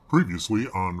Previously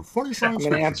on Funny Science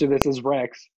I'm going to Fiction. answer this as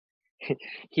Rex.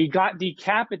 He got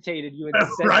decapitated, you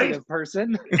insensitive Right?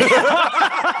 person. It's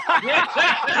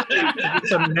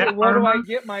a net What do I armor.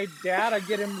 get my dad? I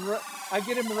get him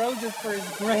roses for his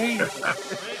grave.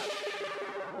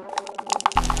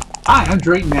 Hi, I'm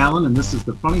Drayton Allen, and this is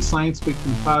the Funny Science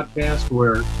Fiction podcast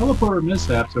where teleporter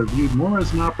mishaps are viewed more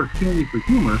as an opportunity for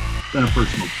humor than a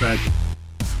personal tragedy.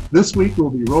 This week we'll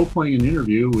be role-playing an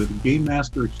interview with Game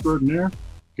Master Extraordinaire,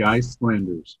 Guy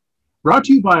Slanders. Brought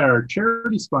to you by our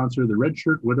charity sponsor, the Red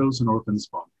Shirt Widows and Orphans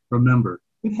Fund. Remember,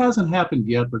 it hasn't happened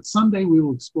yet, but someday we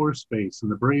will explore space,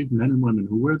 and the brave men and women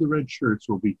who wear the red shirts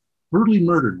will be brutally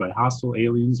murdered by hostile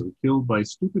aliens or killed by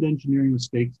stupid engineering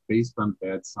mistakes based on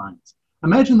bad science.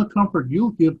 Imagine the comfort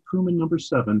you'll give crewman number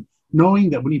 7, knowing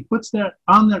that when he puts that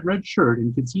on that red shirt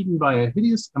and gets eaten by a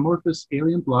hideous amorphous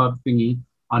alien blob thingy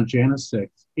on Janus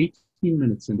 6, 18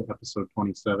 minutes into episode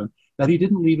 27, that he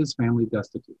didn't leave his family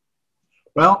destitute.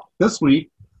 Well, this week,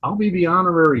 I'll be the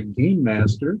honorary game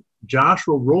master, Josh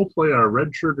will role-play our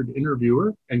red-shirted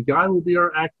interviewer, and Guy will be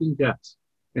our acting guest.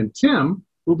 And Tim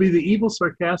will be the evil,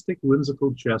 sarcastic,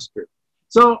 whimsical jester.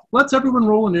 So let's everyone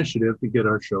roll initiative to get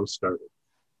our show started.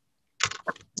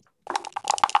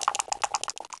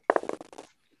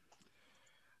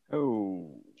 Oh.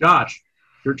 Josh,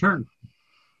 your turn.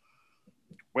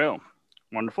 Well,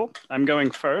 wonderful. I'm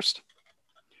going first.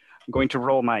 I'm going to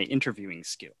roll my interviewing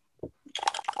skill.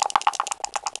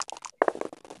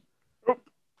 Oh.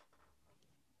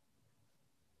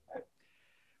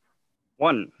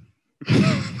 1.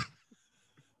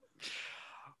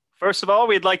 First of all,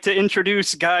 we'd like to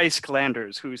introduce Guy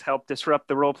Slanders, who's helped disrupt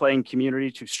the role-playing community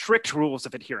to strict rules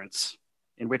of adherence,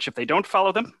 in which if they don't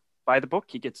follow them by the book,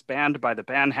 he gets banned by the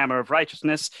banhammer of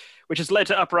righteousness, which has led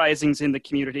to uprisings in the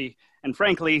community, and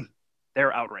frankly,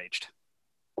 they're outraged.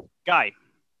 Guy,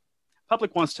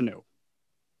 public wants to know,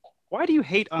 why do you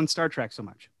hate on Star Trek so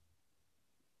much?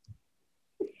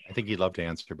 I think he'd love to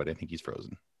answer, but I think he's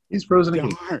frozen. He's frozen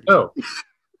again. Darn. Oh,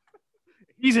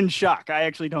 He's in shock. I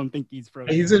actually don't think he's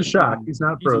frozen. he's in shock. He's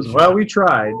not He's in frozen. shock. Well, we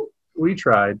tried.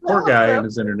 Poor guy and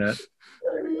his internet.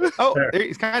 Oh, There. there,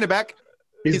 he's kind of back.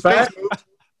 He's His back. face moved.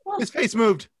 His face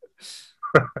moved.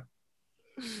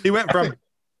 He went from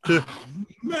to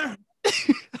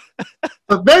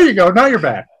But there you go. Now you're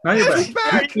back. He's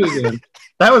back.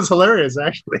 That was hilarious,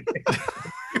 actually.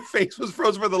 Your face was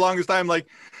frozen for the longest time. Like,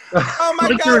 oh my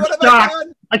Like god, you're what have shocked. I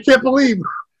done? I can't believe.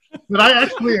 Did I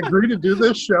actually agree to do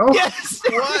this show? Yes.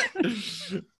 What?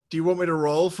 Do you want me to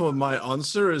roll for my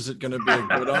answer? Is it going to be a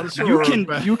good answer? You or a can,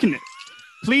 bad- you can,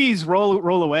 please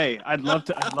roll away. I'd love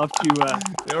to. All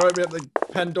right, we have the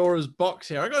Pandora's box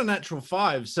here. I got a natural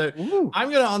 5, so I'm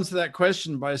going to answer that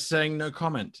question by saying no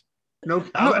comment. No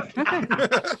comment.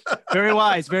 Very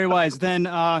wise, very wise. Then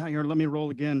here, let me roll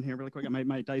again here really quick.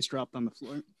 My dice dropped on the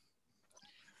floor.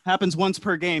 Happens once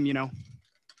per game, you know.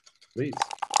 Please.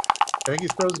 I think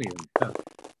he's frozen again. Yeah.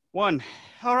 1.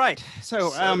 All right. So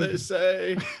they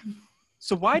say.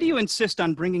 so why do you insist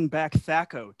on bringing back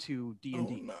Thaco to D&D?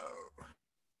 Oh, no.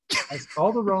 Asked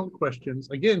all the wrong questions.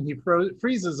 Again, he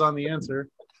freezes on the answer.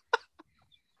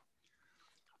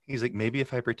 He's like, maybe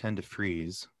if I pretend to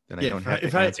freeze, then I Yeah, don't have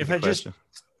if to I- answer if the I just- question.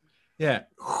 Yeah.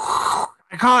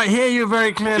 I can't hear you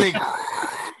very clearly.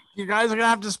 You guys are going to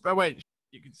have to... wait,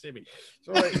 you can see me.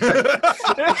 Sorry.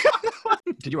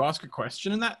 Did you ask a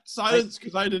question in that silence?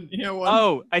 Because I didn't hear one.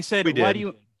 Oh, I said, We why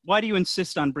did. do you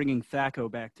insist on bringing Thaco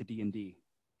back to D&D?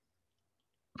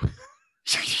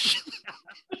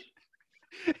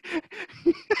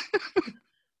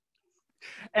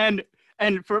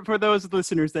 And for those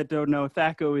listeners that don't know,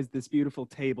 Thaco is this beautiful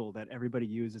table that everybody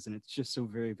uses, and it's just so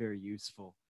very, very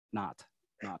useful. Not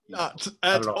useful. Not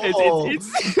at Not all.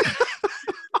 It's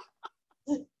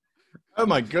Oh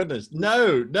my goodness.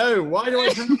 No. Why do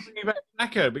I bring back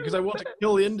Thaco? Because I want to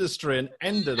kill the industry and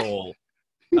end it all.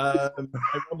 I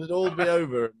want it all to be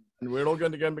over. And we're all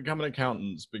going to go and become an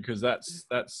accountants because that's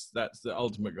the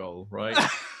ultimate goal, right?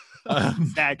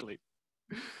 exactly.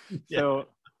 So,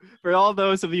 for all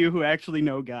those of you who actually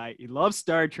know Guy, he loves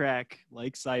Star Trek,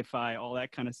 likes sci-fi, all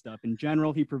that kind of stuff. In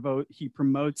general, he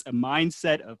promotes a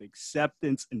mindset of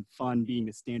acceptance and fun being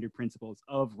the standard principles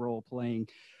of role-playing.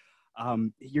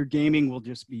 Your gaming will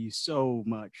just be so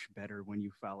much better when you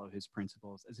follow his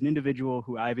principles. As an individual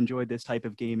who I've enjoyed this type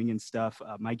of gaming and stuff,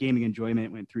 my gaming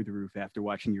enjoyment went through the roof after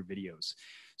watching your videos.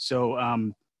 So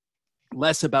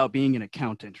less about being an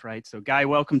accountant, right? So Guy,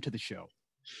 welcome to the show.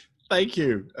 Thank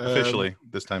you. Officially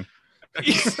this time.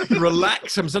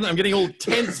 Relax. I'm getting all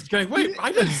tense. Going, wait,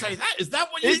 I didn't say that. Is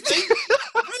that what you think?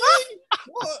 Really?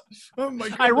 What? Oh my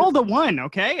god. I rolled a 1,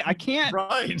 okay? I can't.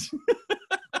 Right.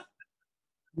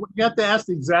 You have to ask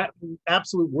the exact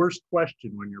absolute worst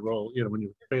question when you roll. You know, when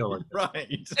you fail it.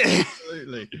 Right.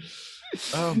 Absolutely.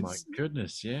 Oh my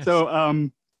goodness. Yes. So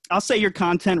I'll say your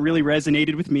content really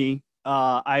resonated with me.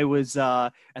 I was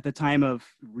at the time of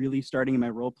really starting my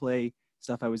role play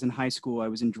stuff. I was in high school. I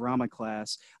was in drama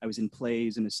class. I was in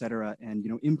plays and etc. And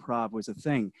improv was a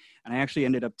thing. And I actually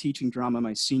ended up teaching drama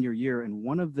my senior year. And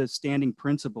one of the standing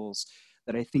principles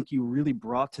that I think you really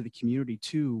brought to the community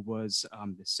too was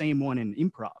the same one in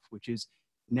improv, which is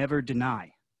never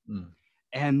deny.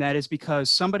 And that is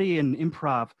because somebody in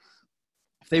improv,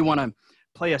 if they want to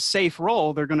play a safe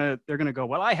role, they're gonna go,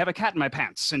 well, I have a cat in my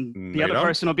pants, and the other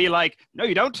person will be like, no,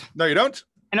 you don't. No, you don't.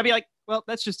 And I'll be like, well,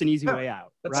 that's just an easy way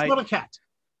out. That's right? not a cat.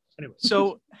 Anyway.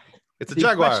 So It's a the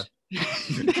jaguar.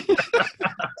 question-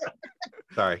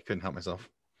 Sorry, couldn't help myself.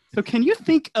 So can you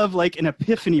think of like an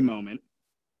epiphany moment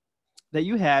that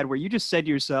you had where you just said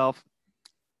to yourself,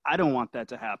 I don't want that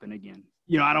to happen again.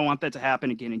 I don't want that to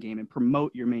happen again in game, and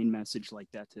promote your main message like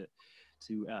that to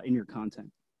in your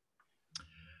content.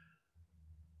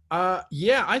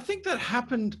 Yeah, I think that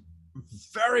happened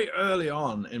very early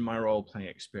on in my role-playing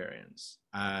experience.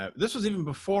 This was even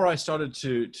before I started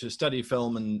to study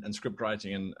film and script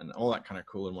writing and all that kind of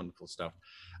cool and wonderful stuff.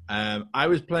 I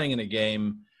was playing in a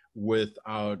game with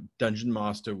our dungeon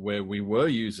master where we were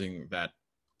using that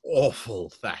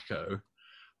awful THAC0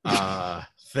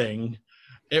 thing.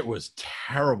 It was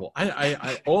terrible.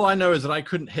 I all I know is that I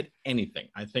couldn't hit anything.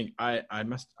 I think I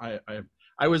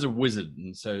was a wizard,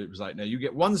 and so it was like, no, you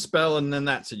get one spell, and then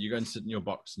that's it. You go and sit in your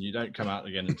box, and you don't come out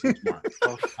again until tomorrow.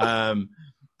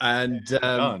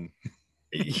 Done.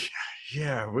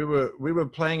 Yeah, we were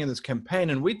playing in this campaign,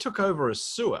 and we took over a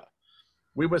sewer.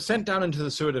 We were sent down into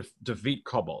the sewer to defeat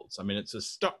kobolds. I mean, it's a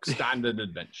stock standard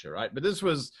adventure, right? But this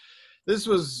was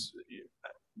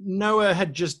Noah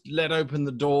had just let open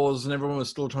the doors, and everyone was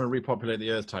still trying to repopulate the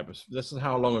earth type of. This is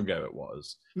how long ago it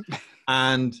was,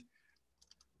 and.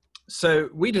 So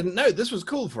we didn't know. This was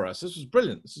cool for us. This was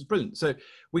brilliant. So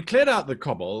we cleared out the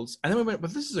kobolds, and then we went, well,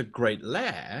 this is a great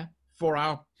lair for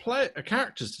our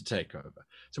characters to take over.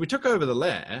 So we took over the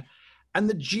lair, and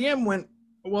the GM went,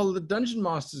 well, the Dungeon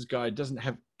Master's Guide doesn't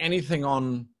have anything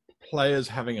on players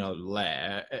having a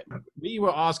lair. We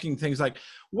were asking things like,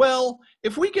 well,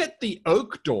 if we get the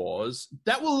oak doors,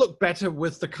 that will look better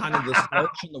with the kind of the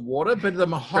splotch in the water, but the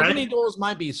mahogany doors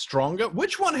might be stronger.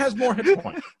 Which one has more hit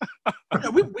points?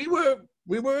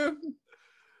 We were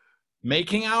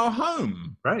making our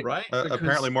home, right?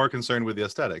 Apparently more concerned with the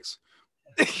aesthetics.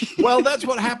 Well, that's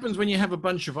what happens when you have a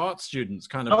bunch of art students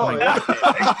kind of playing.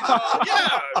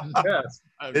 Yes.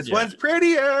 This one's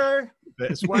prettier.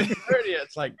 This one's prettier.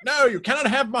 It's like, no, you cannot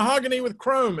have mahogany with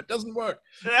chrome. It doesn't work.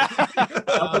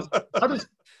 How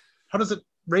does it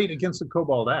rate against a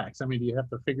kobold axe? I mean, do you have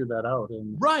to figure that out?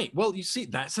 Right. Well, you see,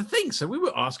 that's the thing. So we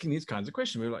were asking these kinds of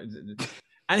questions. We were like,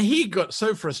 and he got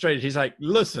so frustrated. He's like,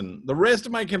 listen, the rest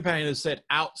of my campaign is set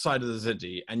outside of the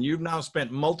city, and you've now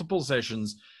spent multiple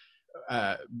sessions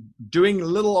doing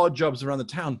little odd jobs around the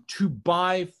town to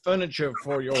buy furniture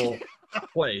for your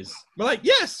place. We're like,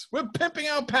 yes, we're pimping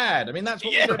our pad. I mean, that's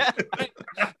what we're doing. Right?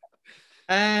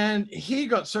 And he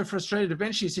got so frustrated.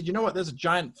 Eventually, he said, you know what? There's a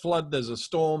giant flood. There's a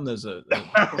storm. There's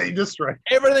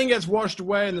everything gets washed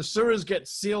away, and the sewers get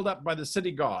sealed up by the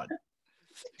city guard.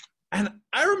 And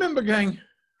I remember going,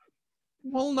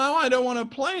 well, now I don't want to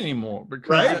play anymore,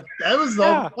 because that was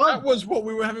that was what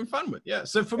we were having fun with. Yeah.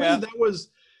 So for me,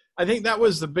 I think that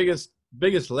was the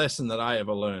biggest lesson that I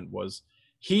ever learned. Was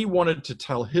he wanted to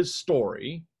tell his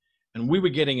story, and we were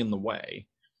getting in the way.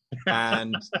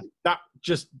 And that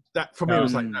for me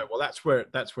was like, no, well, that's where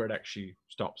it actually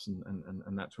stops,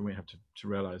 and that's when we have to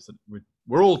realize that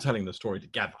we're all telling the story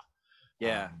together.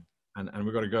 Yeah. And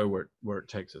we've got to go where it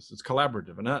takes us. It's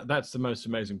collaborative, and that's the most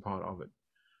amazing part of it.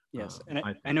 Yes, and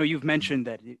I know you've mentioned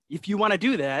that if you want to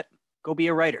do that, go be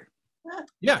a writer.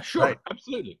 Yeah, sure, Right.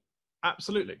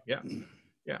 absolutely, yeah.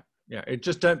 It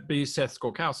just don't be Seth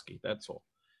Skorkowski. That's all.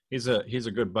 He's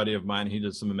a good buddy of mine. He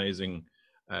does some amazing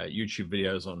YouTube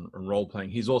videos on role playing.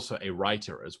 He's also a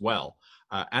writer as well,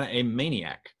 and a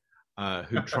maniac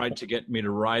who tried to get me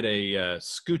to ride a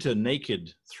scooter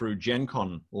naked through Gen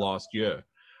Con last year.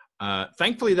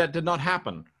 Thankfully, that did not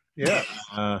happen. Yeah.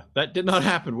 That did not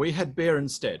happen. We had beer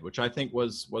instead, which I think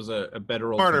was a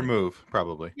better Smarter move,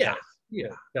 probably. Yeah.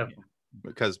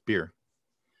 Because beer.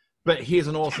 But he is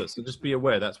an author, so just be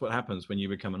aware. That's what happens when you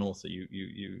become an author.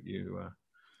 You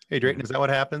Hey, Drayton, is that what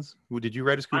happens? Did you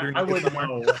ride a scooter? I wouldn't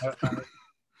know.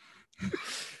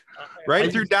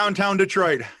 Right through downtown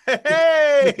Detroit.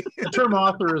 Hey! The term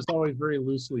author is always very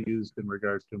loosely used in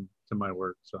regards to my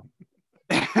work. So,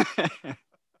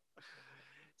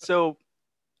 So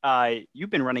you've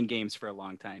been running games for a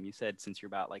long time. You said since you're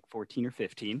about like 14 or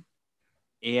 15.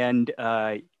 And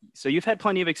so you've had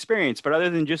plenty of experience, but other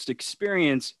than just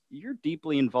experience, you're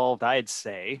deeply involved, I'd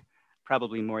say,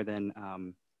 probably more than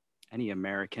any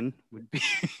American would be,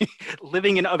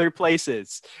 living in other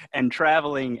places and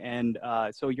traveling. And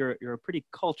so you're a pretty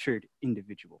cultured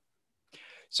individual.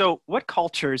 So what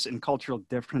cultures and cultural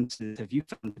differences have you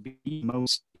found to be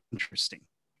most interesting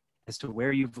as to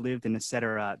where you've lived and et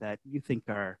cetera that you think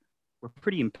were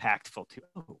pretty impactful to,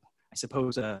 oh, I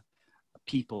suppose a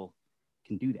people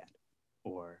can do that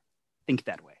or think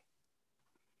that way?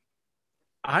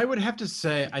 I would have to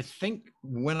say, I think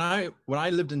when I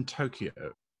lived in Tokyo,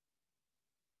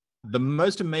 the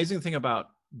most amazing thing about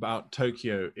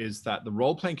Tokyo is that the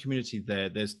role-playing community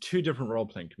there's two different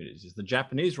role-playing communities. The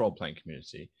Japanese role-playing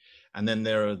community, and then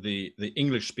there are the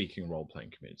English-speaking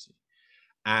role-playing community.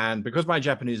 And because my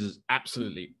Japanese is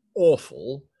absolutely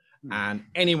awful, and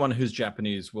anyone who's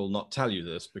Japanese will not tell you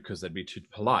this because they'd be too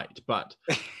polite, but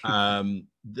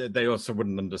they also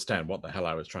wouldn't understand what the hell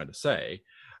I was trying to say.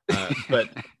 But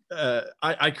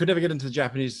I could never get into the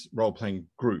Japanese role-playing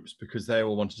groups because they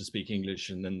all wanted to speak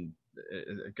English, and then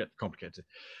it got complicated.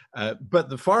 But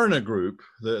the foreigner group,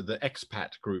 the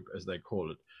expat group, as they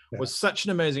call it, was such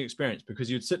an amazing experience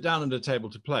because you'd sit down at a table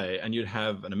to play and you'd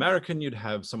have an American, you'd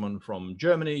have someone from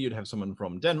Germany, you'd have someone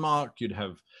from Denmark, you'd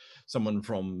have someone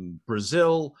from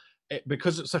Brazil.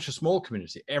 Because it's such a small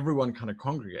community, everyone kind of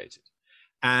congregated.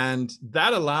 And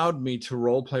that allowed me to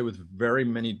role play with very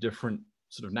many different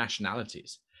sort of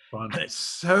nationalities. Fun. And it's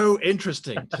so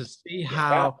interesting to see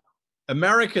how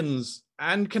Americans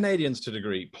and Canadians to a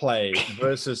degree play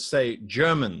versus, say,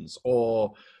 Germans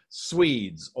or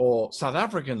Swedes or South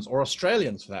Africans or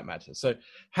Australians for that matter. So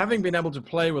having been able to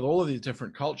play with all of these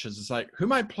different cultures, it's like, who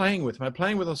am I playing with? Am I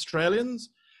playing with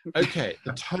Australians? Okay,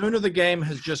 the tone of the game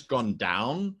has just gone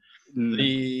down.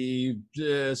 The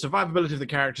survivability of the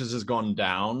characters has gone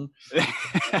down.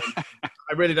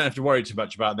 I really don't have to worry too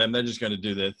much about them. They're just going to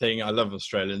do their thing. I love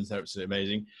Australians. They're absolutely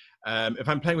amazing. If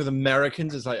I'm playing with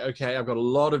Americans, it's like, okay, I've got a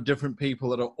lot of different people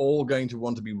that are all going to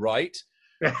want to be right.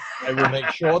 I will make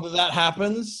sure that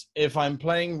happens. If I'm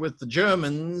playing with the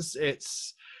Germans,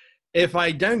 it's, if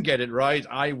I don't get it right,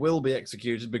 I will be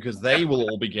executed because they will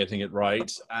all be getting it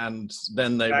right. And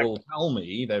then they will tell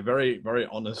me. They're very, very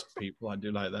honest people. I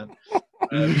do like that.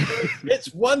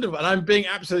 It's wonderful. And I'm being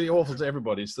absolutely awful to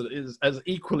everybody, so it is as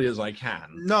equally as I can.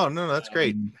 No, that's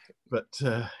great. But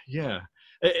yeah,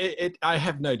 I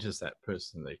have noticed that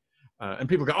personally. And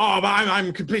people go, oh, but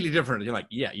I'm completely different. And you're like,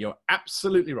 yeah, you're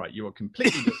absolutely right. You are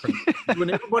completely different. You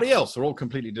and everybody else are all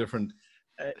completely different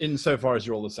insofar as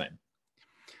you're all the same.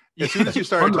 As soon as you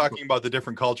started talking about the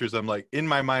different cultures, I'm like, in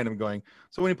my mind, I'm going,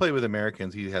 so when you play with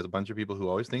Americans, he has a bunch of people who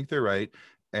always think they're right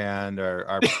and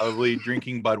are probably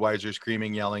drinking Budweiser,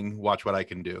 screaming, yelling, watch what I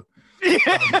can do.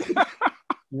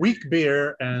 Weak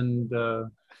beer and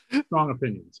strong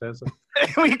opinions.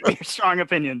 Weak beer, strong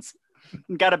opinions.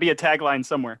 Got to be a tagline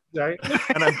somewhere. Right?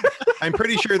 And I'm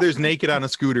pretty sure there's naked on a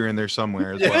scooter in there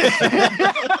somewhere as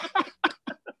well.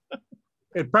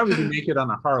 It'd probably be naked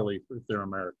on a Harley if they're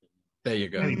American. There you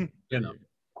go. You know.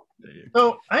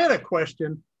 So I had a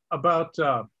question about,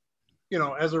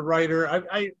 as a writer,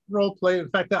 I role play. In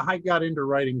fact, I got into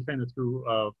writing kind of through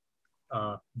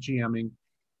GMing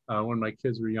when my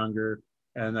kids were younger,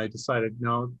 and I decided,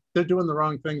 no, they're doing the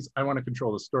wrong things. I want to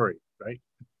control the story, right?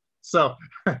 So,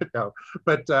 no.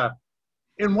 But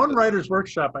in one writer's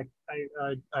workshop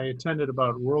I attended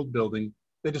about world building,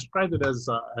 they described it as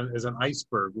an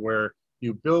iceberg where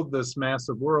you build this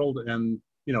massive world and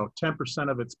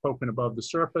 10% of it's poking above the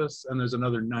surface, and there's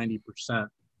another 90%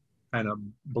 kind of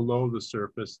below the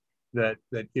surface that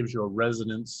gives you a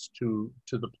resonance to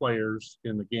the players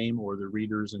in the game or the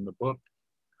readers in the book.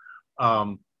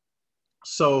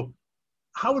 So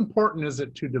how important is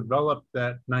it to develop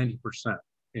that 90%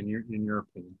 in your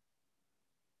opinion?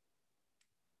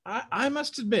 I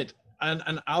must admit,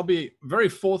 and I'll be very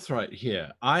forthright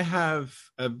here, I have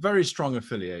a very strong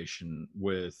affiliation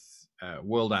with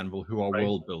World Anvil, who are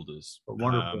world builders.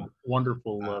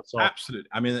 Wonderful software. Absolutely.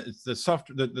 I mean, it's the stuff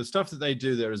that they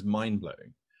do there is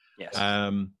mind-blowing. Yes.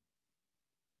 And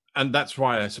that's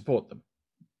why I support them.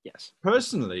 Yes.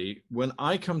 Personally, when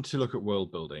I come to look at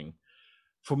world building,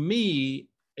 for me,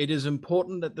 it is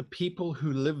important that the people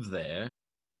who live there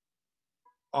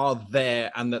are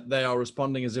there and that they are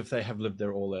responding as if they have lived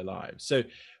there all their lives. So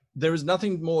there is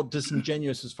nothing more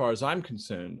disingenuous, as far as I'm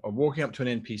concerned, of walking up to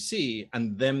an NPC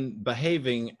and them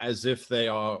behaving as if they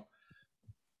are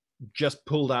just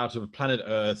pulled out of planet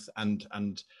Earth,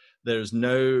 and there's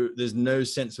no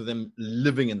sense of them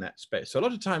living in that space. So a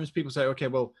lot of times people say, okay,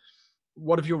 well,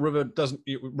 what if your river doesn't?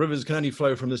 Rivers can only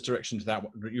flow from this direction to that.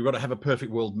 You've got to have a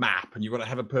perfect world map, and you've got to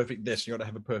have a perfect this, and you've got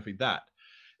to have a perfect that.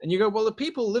 And you go, well, the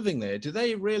people living there, do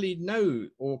they really know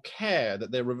or care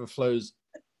that their river flows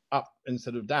up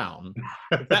instead of down?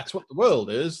 If that's what the world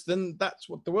is, then that's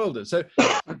what the world is. So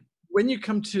when you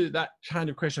come to that kind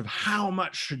of question of how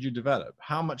much should you develop,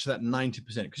 how much of that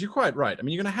 90%, because you're quite right. I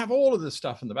mean, you're going to have all of this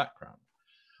stuff in the background.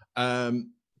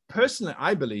 Personally,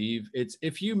 I believe it's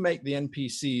if you make the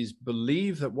NPCs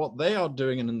believe that what they are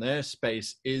doing in their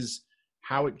space is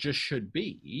how it just should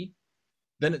be,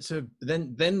 then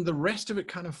then the rest of it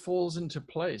kind of falls into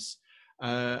place.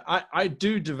 I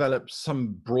do develop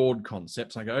some broad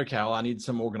concepts. I go, okay, well, I need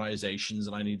some organizations,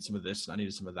 and I need some of this, and I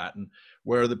need some of that, and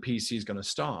where are the PCs going to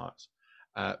start?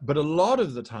 But a lot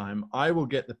of the time, I will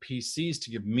get the PCs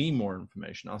to give me more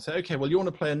information. I'll say, okay, well, you want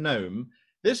to play a gnome?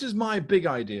 This is my big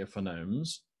idea for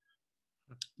gnomes.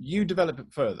 You develop it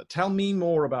further. Tell me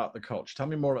more about the culture. Tell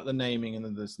me more about the naming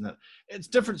and this and that. It's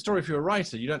a different story if you're a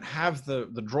writer. You don't have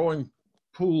the drawing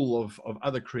pool of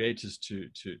other creators to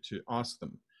ask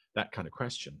them that kind of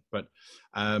question. But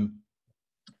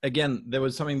again, there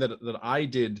was something that I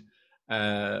did.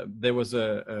 There was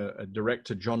a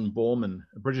director, John Borman,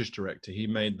 a British director. He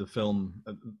made the film.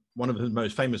 One of his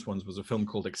most famous ones was a film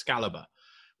called Excalibur,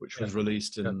 which was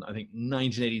released in, I think,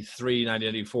 1983,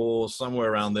 1984,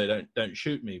 somewhere around there. Don't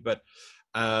shoot me. But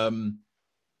I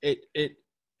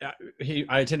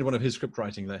attended one of his script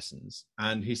writing lessons,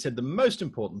 and he said the most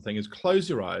important thing is close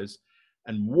your eyes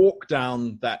and walk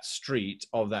down that street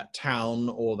of that town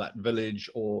or that village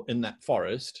or in that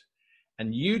forest,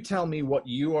 and you tell me what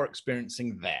you are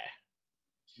experiencing there.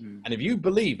 And if you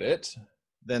believe it,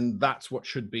 then that's what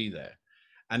should be there.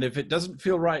 And if it doesn't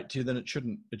feel right to you, then it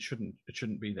shouldn't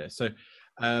be there. So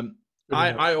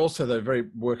I also, though,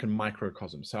 work in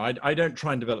microcosm. So I don't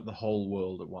try and develop the whole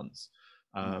world at once.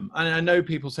 And I know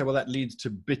people say, well, that leads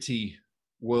to bitty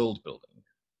world building.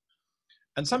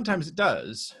 And sometimes it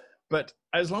does, but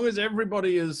as long as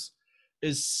everybody is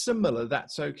similar,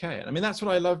 that's okay. I mean, that's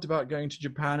what I loved about going to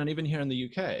Japan, and even here in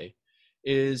the UK,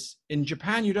 is in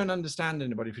Japan, you don't understand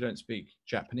anybody if you don't speak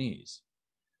Japanese.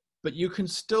 But you can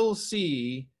still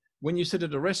see when you sit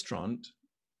at a restaurant,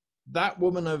 that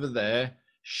woman over there,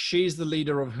 she's the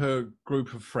leader of her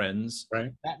group of friends.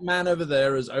 Right. That man over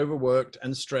there is overworked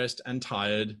and stressed and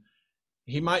tired.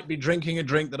 He might be drinking a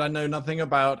drink that I know nothing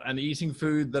about and eating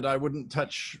food that I wouldn't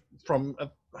touch from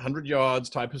 100 yards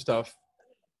type of stuff.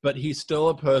 But he's still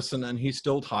a person, and he's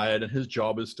still tired, and his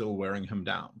job is still wearing him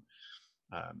down.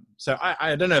 So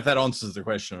I don't know if that answers the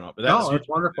question or not. But that's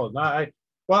wonderful.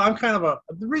 Well, I'm kind of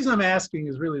the reason I'm asking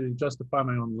is really to justify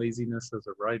my own laziness as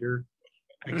a writer.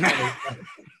 Because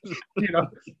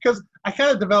I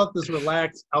kind of developed this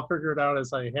relaxed, I'll figure it out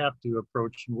as I have to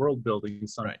approach world building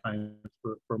sometimes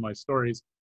for my stories.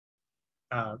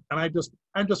 And I'm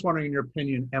just wondering, in your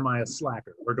opinion, am I a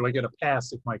slacker, or do I get a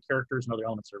pass if my characters and other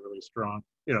elements are really strong?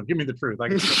 Give me the truth.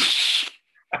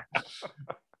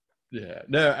 Yeah,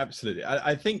 no, absolutely.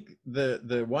 I think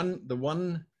the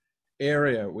one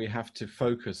area we have to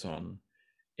focus on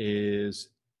is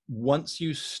once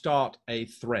you start a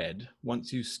thread,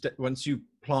 once you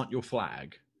plant your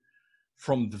flag,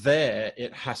 from there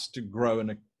it has to grow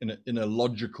in a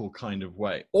logical kind of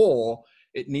way, or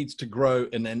it needs to grow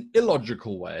in an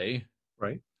illogical way,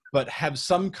 right? But have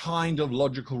some kind of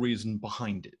logical reason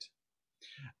behind it.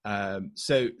 A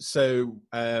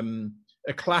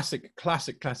classic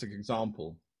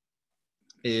example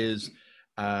is,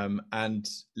 and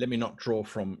let me not draw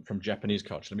from Japanese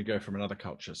culture. Let me go from another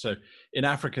culture. So in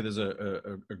Africa, there's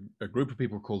a group of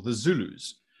people called the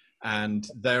Zulus, and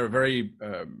they're a very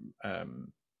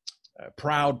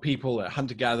proud people. They're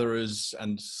hunter-gatherers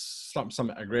and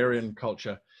some agrarian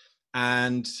culture.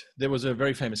 And there was a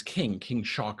very famous king, King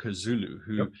Shaka Zulu,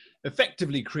 who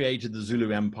effectively created the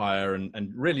Zulu Empire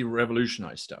and really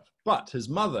revolutionized stuff. But his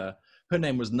mother, her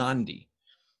name was Nandi.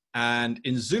 And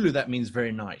in Zulu, that means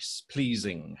very nice,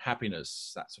 pleasing,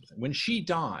 happiness, that sort of thing. When she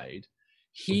died,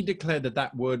 he declared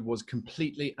that word was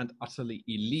completely and utterly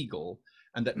illegal,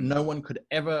 and that no one could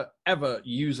ever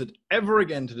use it ever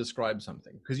again to describe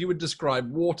something, because you would describe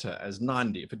water as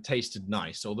Nandi if it tasted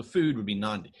nice, or the food would be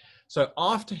Nandi. So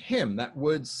after him, that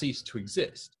word ceased to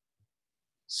exist.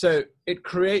 So it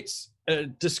creates a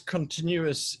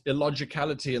discontinuous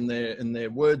illogicality in their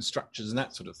word structures and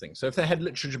that sort of thing. So if they had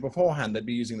literature beforehand, they'd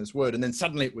be using this word, and then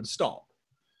suddenly it would stop.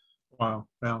 Wow.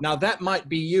 Now that might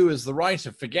be you as the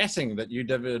writer forgetting that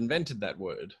you'd ever invented that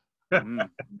word.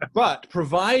 But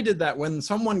provided that when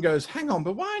someone goes, hang on,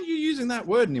 but why aren't you using that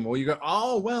word anymore? You go,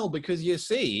 oh, well, because you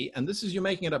see, and this is you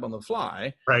making it up on the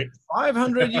fly. Right.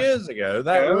 500 years ago,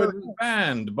 that word was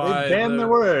banned by the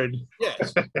word.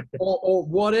 Yes. or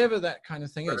whatever that kind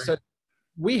of thing is. So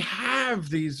we have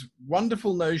these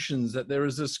wonderful notions that there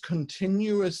is this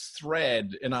continuous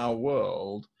thread in our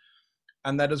world,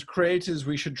 and that as creators,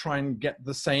 we should try and get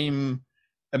the same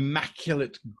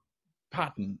immaculate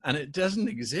pattern, and it doesn't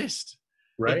exist.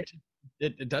 Right.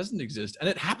 It doesn't exist, and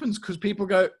it happens because people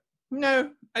go,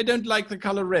 no, I don't like the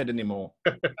color red anymore.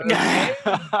 Red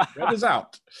is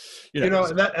out.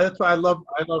 That's why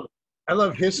I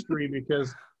love history,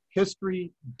 because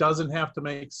history doesn't have to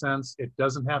make sense. It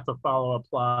doesn't have to follow a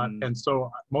plot. And so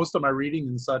most of my reading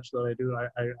and such that I do,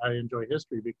 I enjoy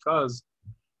history because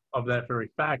of that very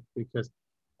fact. Because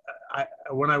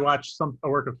when I watch a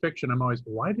work of fiction, I'm always,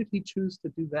 why did he choose to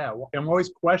do that? I'm always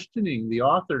questioning the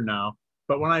author now.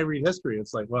 But when I read history,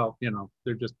 it's like, well,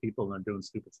 they're just people and they're doing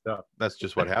stupid stuff. That's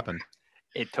just what happened.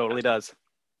 It totally does.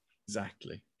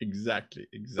 Exactly.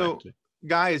 So,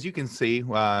 guys, you can see,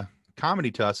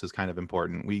 comedy to us is kind of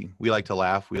important. We like to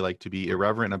laugh. We like to be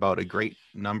irreverent about a great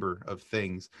number of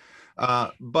things.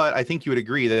 But I think you would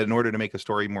agree that in order to make a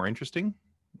story more interesting,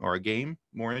 or a game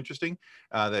more interesting,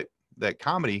 that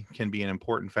comedy can be an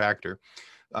important factor.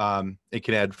 It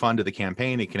can add fun to the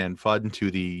campaign. It can add fun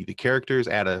to the characters,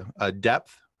 add a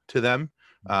depth to them.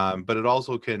 But it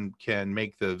also can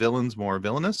make the villains more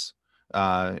villainous,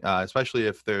 especially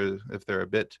if they're a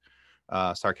bit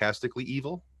sarcastically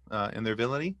evil in their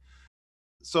villainy.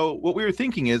 So what we were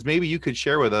thinking is maybe you could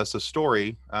share with us a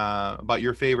story about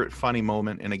your favorite funny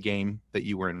moment in a game that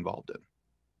you were involved in,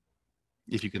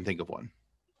 if you can think of one.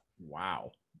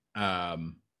 Wow.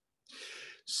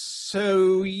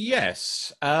 So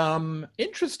yes,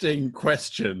 interesting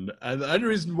question. And the only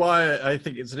reason why I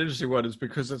think it's an interesting one is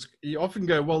because you often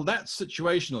go, well, that's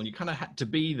situational. And you kind of had to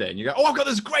be there. And you go, oh, I've got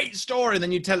this great story. And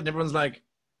then you tell it and everyone's like,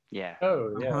 yeah.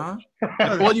 Oh, yeah.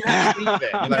 Well, you have to be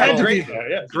there.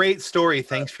 Like, Great story.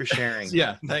 Thanks for sharing.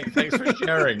 Yeah, thanks for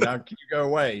sharing. Now can you go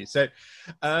away? So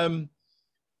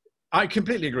I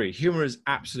completely agree. Humor is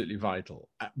absolutely vital.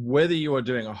 Whether you are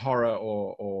doing a horror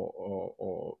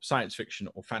or science fiction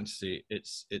or fantasy,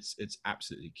 it's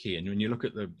absolutely key. And when you look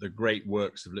at the great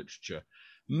works of literature,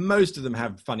 most of them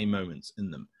have funny moments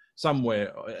in them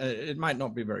somewhere. It might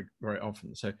not be very, very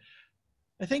often. So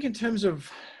I think in terms of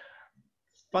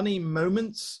funny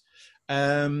moments,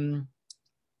 it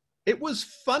was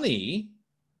funny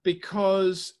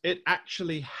because it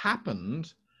actually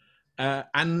happened.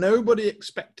 And nobody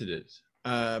expected it.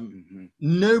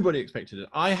 Nobody expected it.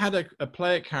 I had a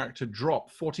player character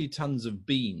drop 40 tons of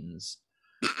beans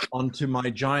onto my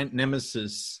giant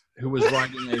nemesis who was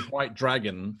riding a white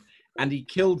dragon, and he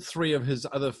killed 3 of his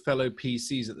other fellow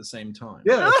PCs at the same time.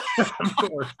 Yeah, of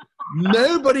course.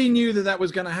 Nobody knew that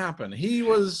was going to happen.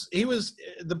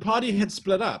 The party had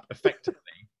split up effectively,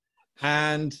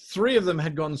 and 3 of them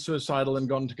had gone suicidal and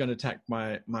going to attack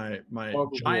my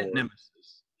giant nemesis.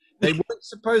 They weren't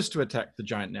supposed to attack the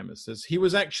giant nemesis. He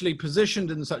was actually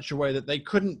positioned in such a way that they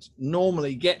couldn't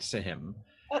normally get to him,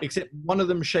 except one of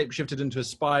them shapeshifted into a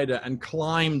spider and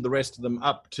climbed the rest of them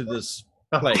up to this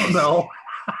place. No.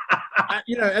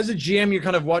 As a GM, you're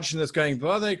kind of watching this going,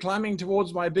 well, they're climbing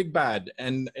towards my big bad,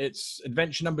 and it's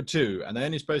adventure number 2, and they're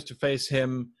only supposed to face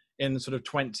him in sort of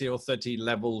 20 or 30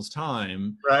 levels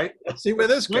time. Right. Let's see where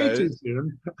this goes. Way too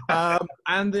soon.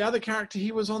 And the other character,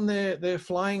 he was on their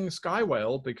flying sky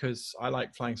whale, because I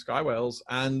like flying sky whales.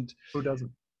 And who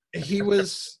doesn't? He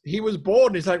was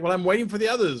bored. And he's like, well, I'm waiting for the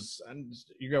others. And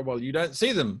you go, well, you don't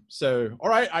see them. So, all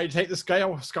right, I take the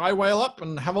sky whale up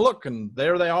and have a look. And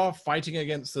there they are fighting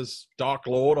against this Dark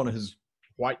Lord on his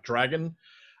white dragon,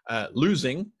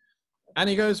 losing. And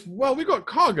he goes, well, we got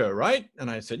cargo, right? And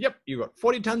I said, yep, you got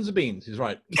 40 tons of beans. He's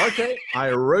right. Okay.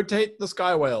 I rotate the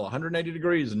sky whale 180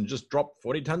 degrees and just drop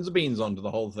 40 tons of beans onto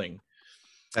the whole thing.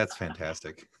 That's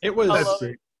fantastic. It was,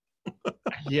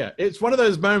 yeah, it's one of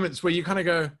those moments where you kind of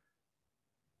go,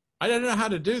 I don't know how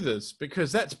to do this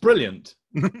because that's brilliant.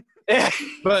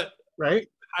 But right?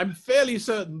 I'm fairly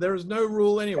certain there is no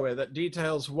rule anywhere that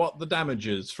details what the damage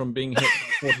is from being hit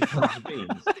by 40 tons of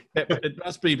beans.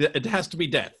 It has to be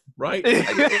death, right?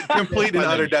 Complete and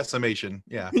utter decimation.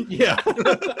 Yeah. Yeah.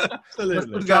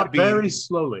 Absolutely. Got very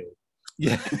slowly.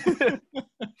 Yeah.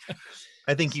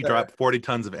 I think you drop 40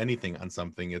 tons of anything on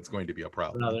something, it's going to be a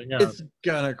problem. It's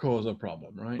gonna cause a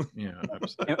problem, right? Yeah.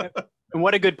 Absolutely. And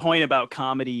what a good point about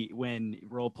comedy when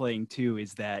role-playing too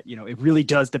is that, it really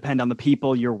does depend on the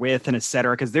people you're with and et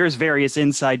cetera, because there's various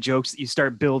inside jokes that you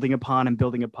start building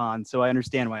upon. So I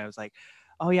understand why I was like,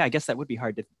 oh yeah, I guess that would be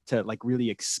hard to like really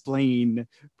explain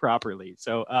properly.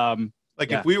 So Like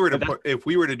Yeah, if we were to but if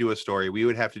we were to do a story, we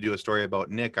would have to do a story about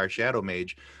Nick, our shadow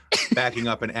mage, backing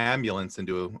up an ambulance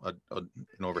into an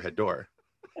overhead door.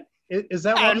 Is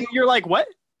that why and you're like, what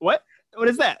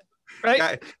is that, right?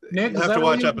 Guy, Nick, you is have that to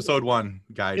why watch you- episode 1,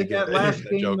 guy, to in get that last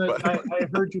game joke. that But I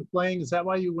heard you playing? Is that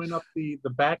why you went up the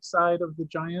backside of the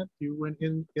giant? You went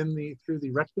through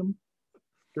the rectum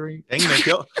during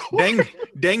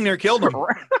dang near killed him.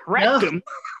 Rectum.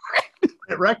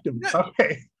 rectum.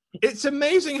 Okay, It's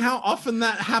amazing how often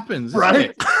that happens, isn't Right?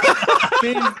 it? I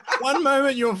mean, one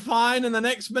moment you're fine, and the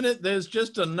next minute there's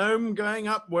just a gnome going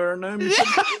up where a gnome should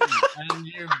be. And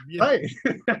you right.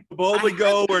 Boldly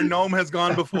go where gnome has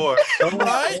gone before.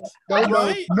 right? No,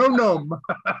 Right? no gnome.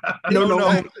 No gnome.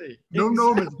 Exactly. No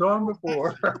gnome has gone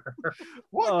before.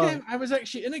 What Oh. game? I was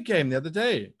actually in a game the other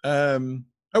day.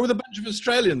 With a bunch of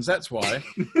Australians. That's why.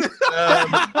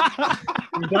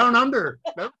 Down under.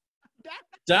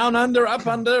 Down under, up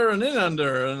under, and in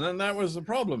under, and then that was the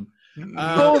problem.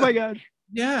 Oh my gosh.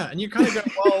 Yeah, and you kind of go,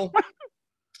 well,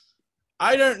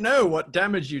 I don't know what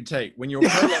damage you take when your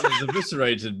colon is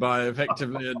eviscerated by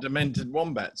effectively a demented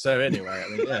wombat. So anyway, I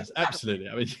mean, yes, absolutely.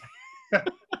 I mean,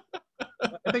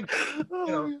 I think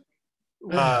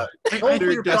Uh, only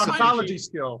there- your that's- proctology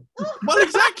skill. well,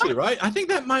 exactly, right? I think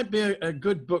that might be a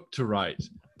good book to write.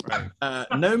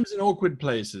 Gnomes in awkward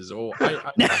places, or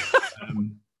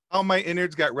how my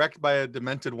innards got wrecked by a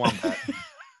demented wombat.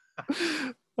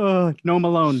 No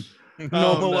Malone. No,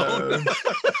 Oh, Malone.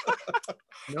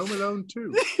 No Malone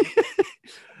too.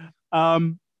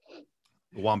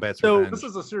 Wombat's So- revenge. This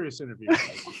is a serious interview.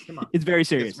 Come on. It's very Yes,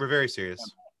 serious. we're very serious.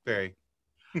 Very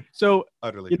So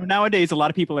utterly. you know, nowadays a lot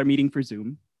of people are meeting for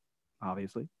Zoom,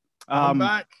 obviously. I'm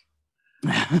back.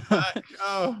 Back.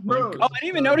 Oh, my Bro. God. Oh, I didn't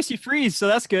even notice you freeze, so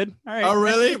that's good. All right. Oh,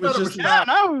 really? It I was thought it just was Yeah,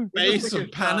 no. face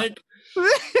of panic.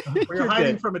 We're You're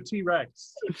hiding good. from a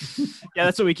T-Rex. Yeah,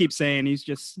 that's what we keep saying.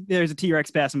 There's a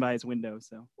T-Rex passing by his window.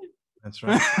 So That's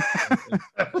right.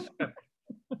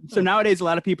 so nowadays a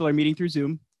lot of people are meeting through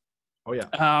Zoom. Oh, yeah.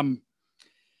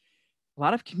 A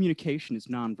lot of communication is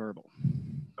nonverbal,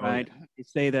 Oh, right? They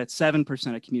say that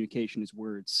 7% of communication is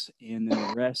words, and then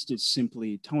the rest is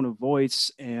simply tone of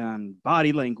voice and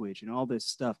body language and all this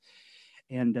stuff.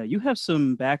 And you have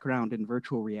some background in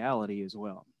virtual reality as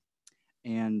well,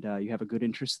 and you have a good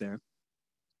interest there.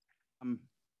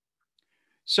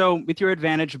 So with your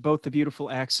advantage of both the beautiful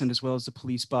accent as well as the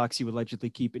police box you allegedly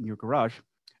keep in your garage,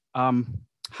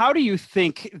 how do you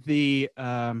think the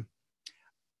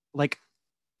like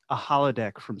a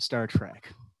holodeck from Star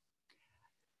Trek,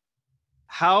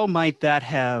 how might that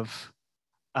have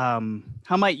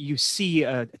how might you see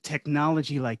a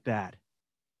technology like that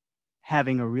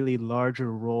having a really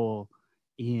larger role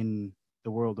in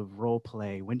the world of role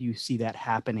play? When do you see that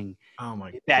happening? Oh,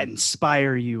 my Did that goodness.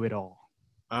 inspire you at all?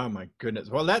 Oh, my goodness.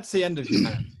 Well, that's the end of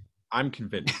humanity. I'm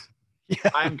convinced.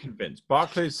 Yeah. I'm convinced.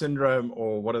 Barclay syndrome,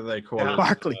 or what do they call Yeah. it?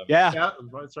 Barkley, yeah. Yeah,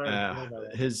 that's right. I know about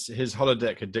that. His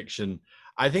holodeck addiction.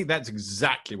 I think that's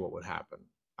exactly what would happen.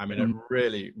 I mean, it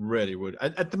really, really would.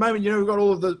 At the moment, you know, we've got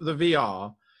all of the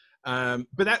VR,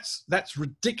 but that's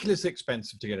ridiculously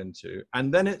expensive to get into,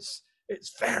 and then it's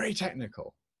very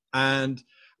technical. And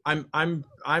I'm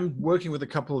working with a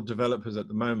couple of developers at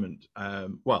the moment.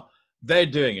 Well, they're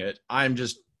doing it. I'm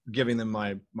just giving them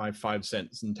my 5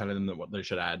 cents and telling them that what they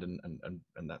should add and that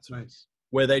sort of thing. Nice.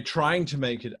 Where they're trying to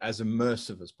make it as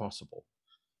immersive as possible.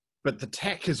 But the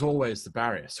tech is always the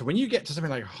barrier. So when you get to something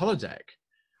like a holodeck,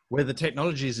 where the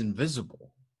technology is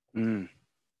invisible,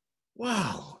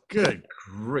 wow, good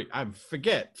grief.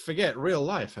 Forget real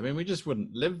life. I mean, we just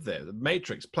wouldn't live there. The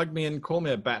Matrix, plug me in, call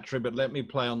me a battery, but let me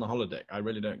play on the holodeck. I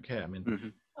really don't care. I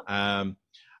mean,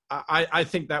 I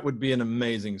think that would be an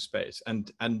amazing space.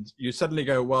 And you suddenly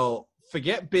go, well,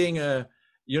 forget being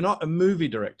you're not a movie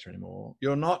director anymore.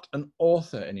 You're not an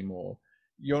author anymore.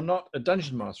 You're not a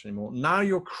dungeon master anymore. Now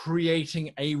you're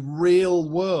creating a real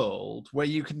world where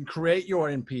you can create your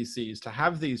NPCs to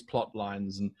have these plot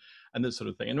lines and this sort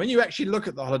of thing. And when you actually look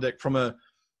at the holodeck from a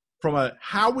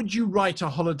how would you write a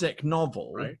holodeck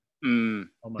novel? Right. Mm.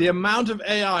 Oh my The amount of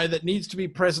AI that needs to be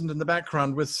present in the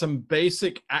background with some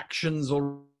basic actions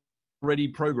already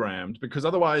programmed, because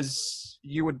otherwise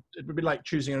it would be like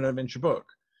choosing an adventure book.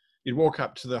 You'd walk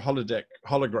up to the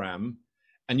hologram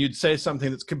and you'd say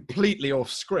something that's completely off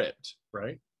script.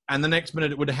 right. And the next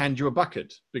minute it would hand you a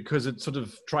bucket because it sort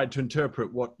of tried to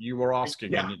interpret what you were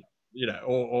asking. Yeah. And, you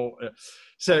know,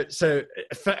 so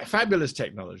fabulous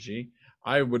technology.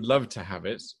 I would love to have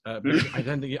it, but I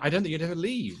don't think you'd ever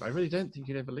leave. I really don't think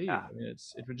you'd ever leave. Yeah. I mean,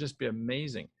 it would just be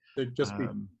amazing. There'd just be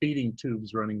feeding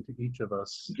tubes running to each of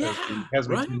us as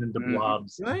we right. turn into Mhm.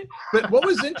 blobs. Right. But what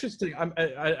was interesting,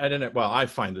 I don't know. Well, I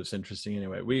find this interesting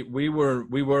anyway. We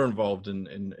were involved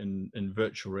in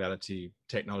virtual reality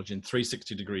technology and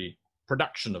 360-degree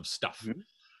production of stuff.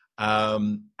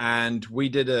 And we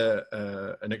did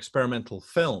an experimental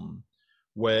film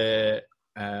where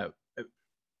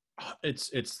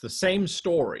it's the same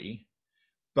story,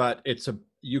 but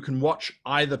you can watch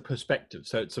either perspective.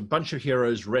 So it's a bunch of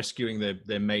heroes rescuing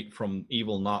their mate from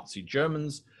evil Nazi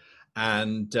Germans,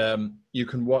 and you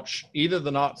can watch either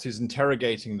the Nazis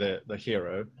interrogating the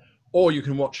hero, or you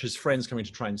can watch his friends coming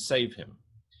to try and save him.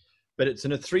 But it's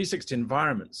in a 360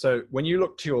 environment. So when you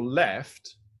look to your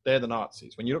left, they're the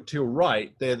Nazis. When you look to your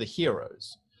right, they're the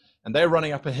heroes. And they're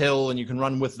running up a hill, and you can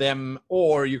run with them,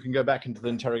 or you can go back into the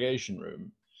interrogation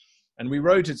room. And we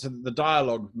wrote it so that the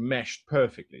dialogue meshed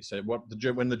perfectly. So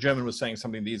when the German was saying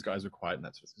something, these guys were quiet, and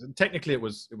that sort of thing. Technically, it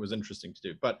was interesting to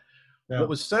do. But what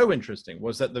was so interesting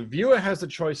was that the viewer has the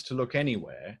choice to look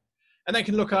anywhere, and they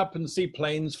can look up and see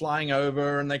planes flying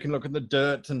over, and they can look at the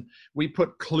dirt, and we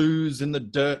put clues in the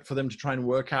dirt for them to try and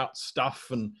work out stuff,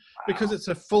 and because it's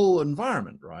a full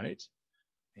environment, right?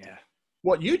 Yeah.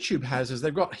 What YouTube has is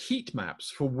they've got heat maps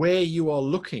for where you are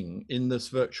looking in this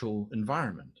virtual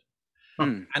environment.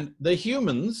 And the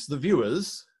humans, the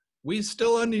viewers, we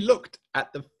still only looked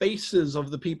at the faces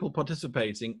of the people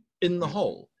participating in the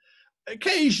whole.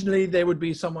 Occasionally, there would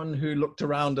be someone who looked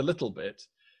around a little bit,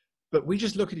 but we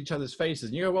just look at each other's faces.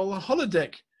 And you go, well, the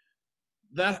holodeck,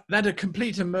 that a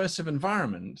complete immersive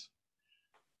environment,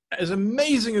 as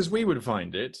amazing as we would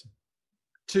find it,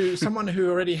 to someone who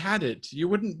already had it, you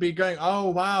wouldn't be going, oh,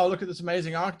 wow, look at this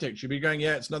amazing architecture. You'd be going,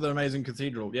 yeah, it's another amazing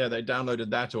cathedral. Yeah, they downloaded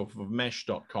that off of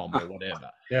mesh.com or whatever.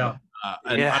 Yeah.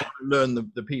 And I learn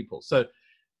the people. So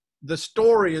the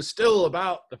story is still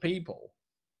about the people.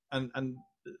 And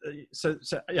so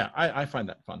yeah, I find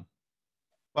that fun.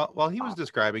 Well, while he was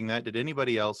describing that, did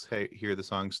anybody else hear the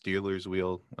song Steelers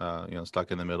Wheel,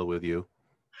 stuck in the middle with you,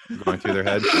 going through their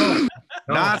head?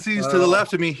 Nazis to the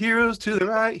left of me, heroes to the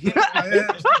right.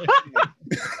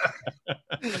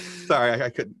 Sorry, I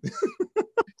couldn't.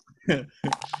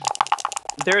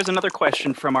 There's another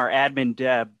question from our admin,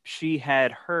 Deb. She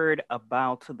had heard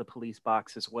about the police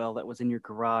box as well that was in your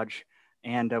garage,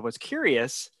 and was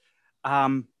curious.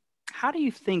 How do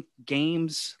you think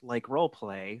games like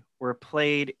roleplay were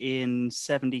played in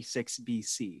 76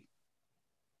 BC?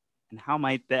 And how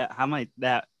might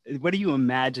that, what do you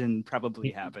imagine probably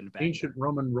happened back Ancient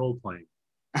Roman role playing.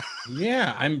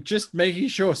 Yeah, I'm just making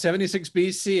sure. 76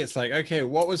 BC, it's like, okay,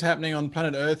 what was happening on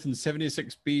planet Earth in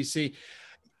 76 BC?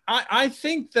 I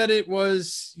think that it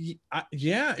was,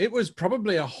 it was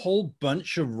probably a whole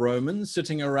bunch of Romans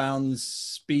sitting around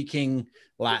speaking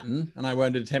Latin, and I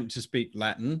won't attempt to speak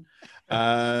Latin,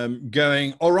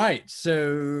 going, all right,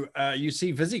 so you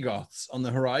see Visigoths on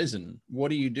the horizon. What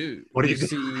do you do? What do you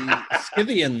see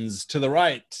Scythians to the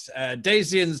right,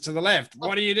 Dacians to the left.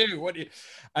 What do you do? What do you...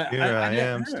 Here I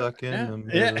am stuck in the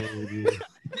middle of you.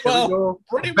 Well,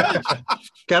 pretty much.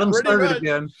 Got him Pretty started much.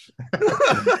 again.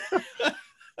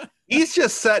 He's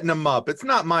just setting them up. It's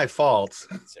not my fault.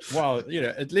 Well,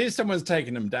 at least someone's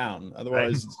taking them down.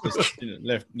 Otherwise, it's just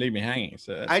leave me hanging.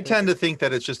 So I tend to think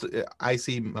that it's just, I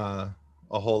see a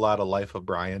whole lot of Life of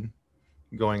Brian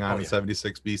going on in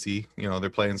 76 BC. They're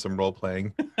playing some role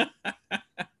playing.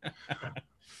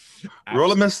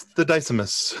 Rolimus the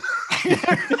Decimus.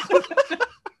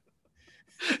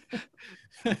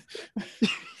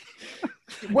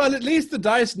 Well, at least the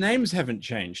dice names haven't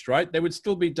changed, right? They would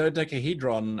still be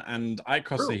dodecahedron and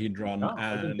icosahedron, No,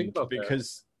 I didn't think about that.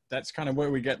 because that's kind of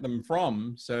where we get them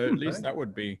from. So at least right. that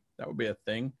would be a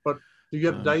thing. But do you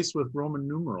have dice with Roman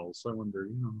numerals? I wonder,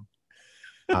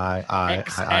 I.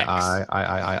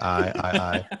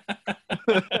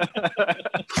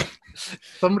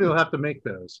 Somebody will have to make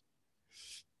those.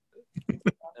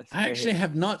 I actually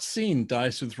have not seen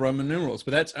dice with Roman numerals,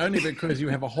 but that's only because you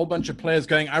have a whole bunch of players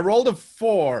going, I rolled a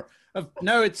 4.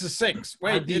 No, it's a 6.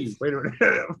 Wait, Wait a minute.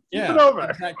 yeah, Flip it over.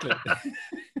 exactly.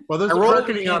 Well, there's I a rolled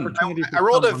marketing opportunity. I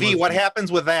rolled a V. What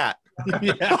happens with that?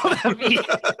 Yeah.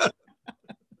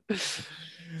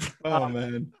 Oh,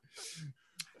 man.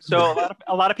 So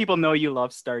a lot of people know you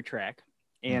love Star Trek,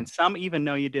 and some even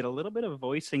know you did a little bit of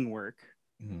voicing work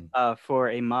for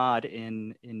a mod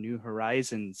in New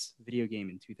Horizons video game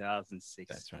in 2016.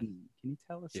 That's right. Can you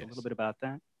tell us a little bit about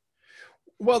that?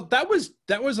 Well, that was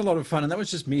a lot of fun, and that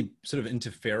was just me sort of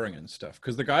interfering and stuff,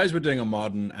 because the guys were doing a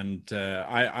mod, and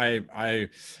I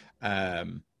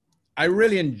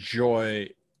really enjoy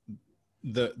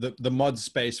the mod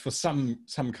space for some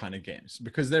kind of games,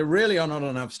 because there really are not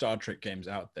enough Star Trek games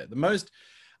out there. The most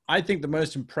I think the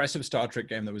most impressive Star Trek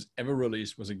game that was ever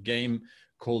released was a game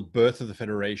called Birth of the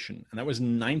Federation. And that was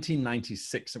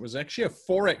 1996. It was actually a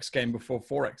 4X game before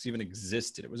 4X even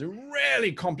existed. It was a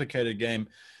really complicated game.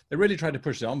 They really tried to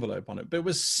push the envelope on it, but it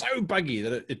was so buggy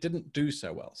that it didn't do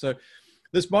so well. So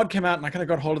this mod came out and I kind of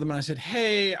got hold of them and I said,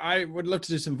 hey, I would love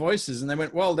to do some voices. And they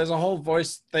went, well, there's a whole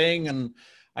voice thing. And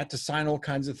I had to sign all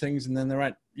kinds of things. And then they're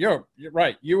right. You're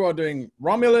right. You are doing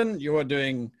Romulan. You are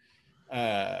doing,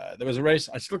 there was a race.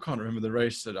 I still can't remember the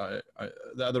race that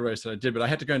the other race that I did, but I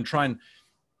had to go and try and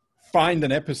find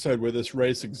an episode where this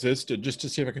race existed just to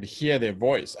see if I could hear their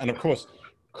voice. And of course,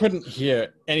 couldn't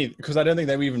hear any, because I don't think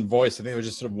they were even voiced. I think it was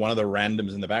just sort of one of the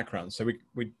randoms in the background. So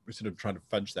we sort of tried to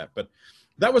fudge that. But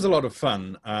that was a lot of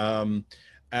fun.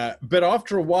 But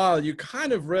after a while, you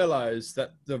kind of realize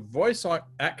that the voice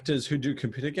actors who do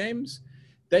computer games,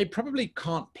 they probably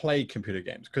can't play computer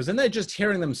games because then they're just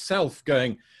hearing themselves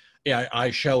going, yeah,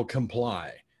 I shall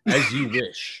comply as you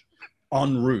wish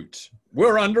en route.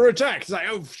 We're under attack. It's like,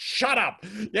 oh, shut up.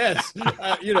 Yes.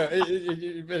 But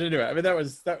anyway, I mean, that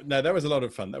was a lot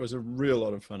of fun. That was a real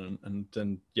lot of fun.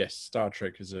 And yes, Star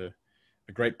Trek is a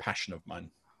great passion of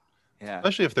mine. Yeah.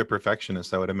 Especially if they're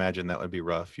perfectionists, I would imagine that would be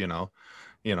rough, you know,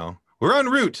 we're en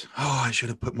route. Oh, I should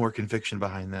have put more conviction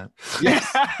behind that. Yes.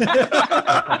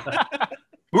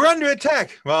 We're under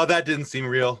attack. Well, that didn't seem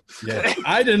real. Yeah.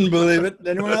 I didn't believe it.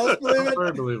 Anyone else believe it?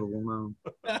 Very believable, no.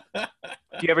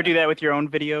 Do you ever do that with your own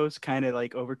videos? Kind of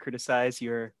like over criticize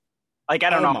your, like, I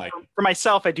don't know. Mike. For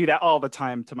myself, I do that all the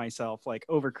time to myself, like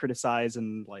over criticize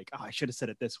and like, oh, I should have said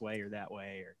it this way or that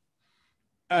way.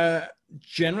 Or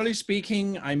generally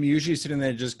speaking, I'm usually sitting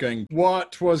there just going,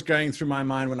 what was going through my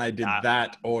mind when I did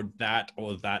that or that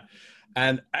or that?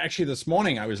 And actually this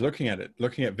morning I was looking at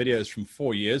videos from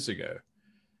 4 years ago.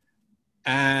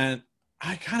 And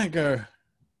I kind of go,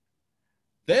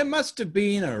 there must have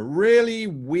been a really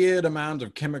weird amount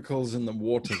of chemicals in the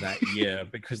water that year,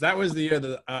 because that was the year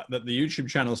that the YouTube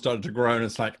channel started to grow. And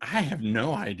it's like, I have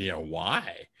no idea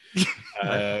why.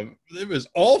 It was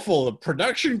awful. The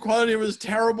production quality was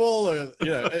terrible.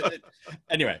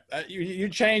 Anyway, you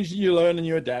change, you learn, and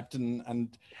you adapt.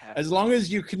 And as long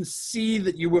as you can see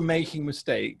that you were making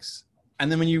mistakes,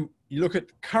 and then when you look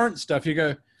at current stuff, you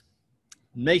go,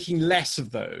 making less of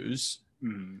those,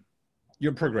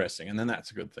 you're progressing, and then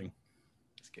that's a good thing.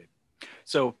 That's good.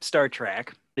 So Star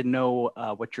Trek, didn't know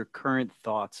what your current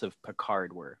thoughts of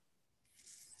Picard were.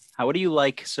 What do you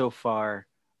like so far?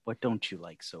 What don't you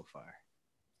like so far?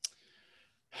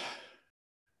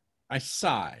 I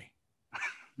sigh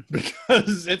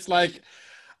because it's like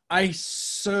I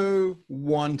so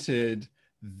wanted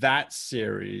that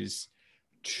series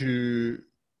to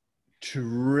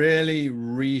really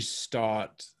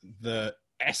restart the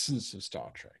essence of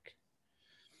Star Trek.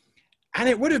 And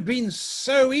it would have been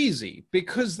so easy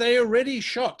because they already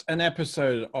shot an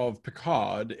episode of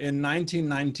Picard in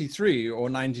 1993 or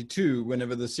 92,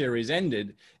 whenever the series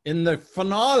ended, in the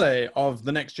finale of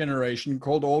The Next Generation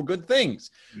called All Good Things.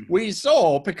 We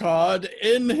saw Picard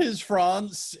in his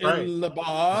France in Le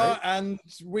Bar, and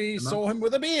we saw him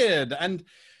with a beard. And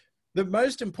the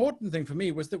most important thing for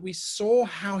me was that we saw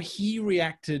how he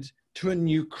reacted to a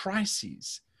new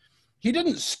crisis. He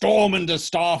didn't storm into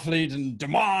Starfleet and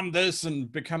demand this and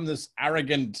become this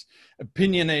arrogant,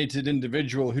 opinionated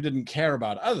individual who didn't care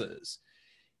about others.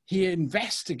 He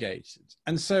investigated.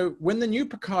 And so when the new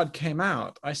Picard came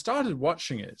out, I started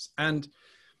watching it. And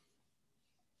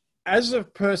as a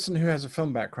person who has a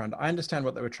film background, I understand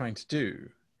what they were trying to do.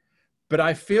 But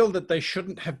I feel that they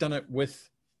shouldn't have done it with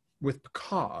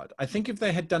Picard. I think if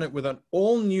they had done it with an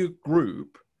all-new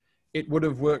group, it would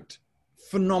have worked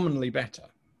phenomenally better.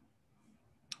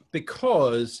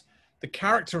 Because the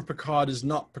character of Picard is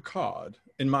not Picard,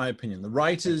 in my opinion. The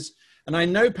writers, and I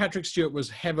know Patrick Stewart was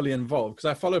heavily involved, because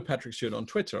I follow Patrick Stewart on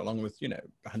Twitter, along with,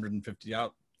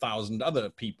 150,000 other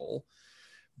people.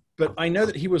 But I know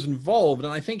that he was involved,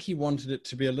 and I think he wanted it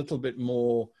to be a little bit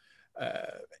more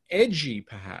edgy,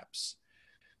 perhaps.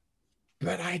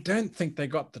 But I don't think they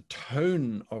got the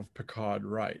tone of Picard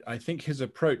right. I think his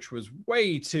approach was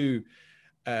way too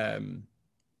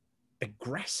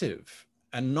aggressive,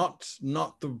 and not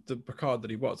the Picard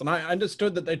that he was. And I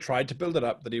understood that they tried to build it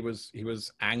up, that he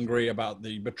was angry about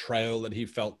the betrayal that he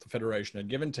felt the Federation had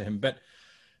given to him. But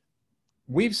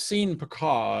we've seen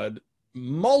Picard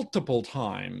multiple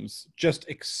times just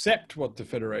accept what the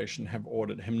Federation have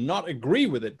ordered him, not agree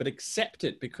with it, but accept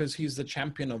it because he's the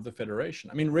champion of the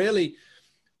Federation. I mean, really,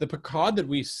 the Picard that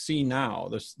we see now,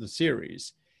 the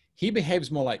series, he behaves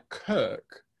more like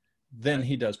Kirk than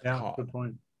he does Picard. Yeah, good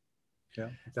point. Yeah,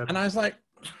 and I was like,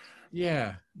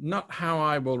 yeah, not how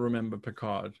I will remember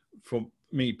Picard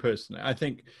me personally. I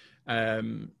think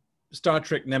Star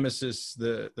Trek Nemesis,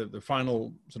 the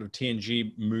final sort of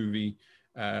TNG movie,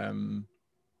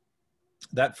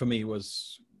 that for me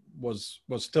was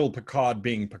still Picard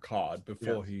being Picard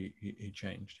before he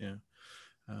changed.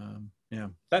 Yeah,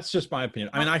 that's just my opinion.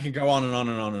 I mean, I could go on and on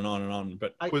and on and on and on,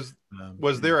 but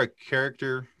was there a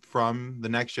character from the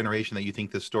Next Generation that you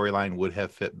think the storyline would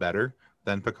have fit better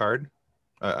than Picard?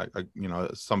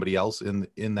 Somebody else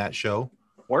in that show?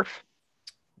 Worf,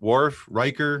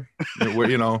 Riker,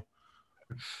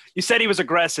 You said he was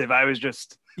aggressive. I was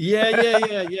just.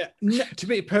 Yeah. No, to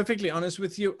be perfectly honest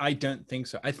with you, I don't think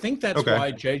so. I think that's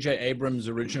why J.J. Abrams'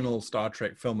 original Star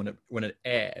Trek film, when it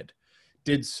aired,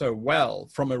 did so well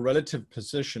from a relative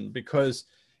position, because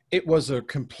it was a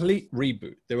complete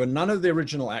reboot. There were none of the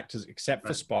original actors except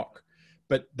for Spock,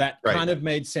 but that kind of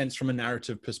made sense from a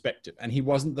narrative perspective. And he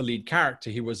wasn't the lead character.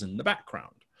 He was in the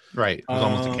background. Right. It was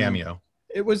almost a cameo.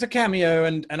 It was a cameo,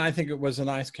 and I think it was a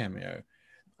nice cameo.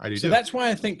 I do so too. That's why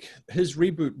I think his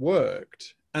reboot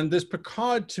worked. And this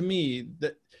Picard, to me,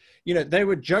 that, they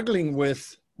were juggling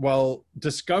with, well,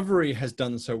 Discovery has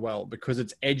done so well because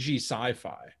it's edgy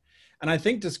sci-fi. And I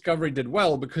think Discovery did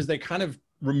well because they kind of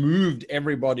removed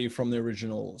everybody from the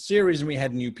original series, and we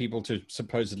had new people to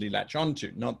supposedly latch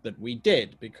onto. Not that we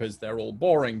did, because they're all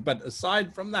boring. But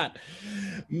aside from that,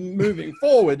 moving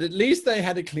forward, at least they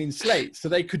had a clean slate, so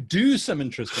they could do some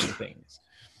interesting things.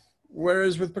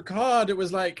 Whereas with Picard, it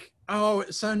was like, oh,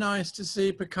 it's so nice to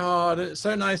see Picard. It's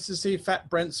so nice to see Fat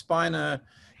Brent Spiner.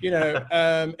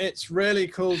 It's really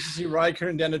cool to see Riker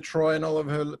and Deanna Troi and all of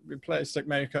her plastic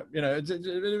makeup,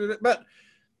 but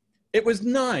it was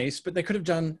nice, but they could have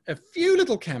done a few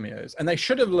little cameos, and they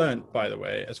should have learned, by the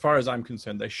way, as far as I'm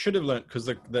concerned, they should have learned, because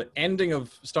the ending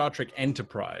of Star Trek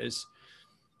Enterprise,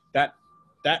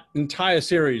 that entire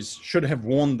series should have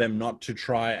warned them not to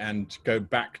try and go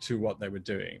back to what they were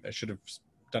doing. They should have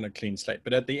done a clean slate.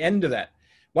 But at the end of that,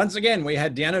 once again, we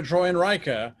had Deanna Troi and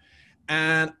Riker.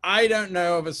 And I don't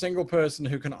know of a single person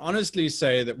who can honestly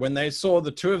say that when they saw the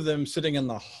two of them sitting in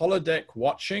the holodeck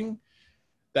watching,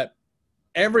 that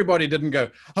everybody didn't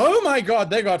go, oh my God,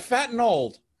 they got fat and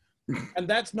old. And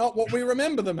that's not what we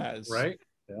remember them as. Right.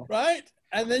 Yeah. Right.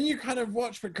 And then you kind of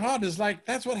watch Picard as like,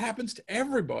 that's what happens to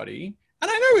everybody. And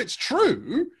I know it's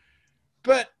true,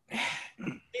 but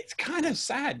it's kind of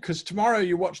sad, because tomorrow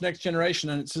you watch Next Generation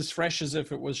and it's as fresh as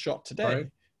if it was shot today.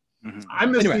 Right. I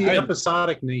miss the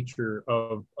episodic nature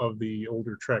of the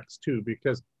older Treks too,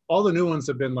 because all the new ones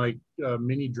have been like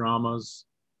mini dramas,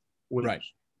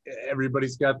 which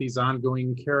everybody's got these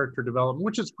ongoing character development,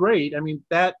 which is great. I mean,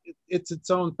 that it's its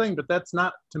own thing, but that's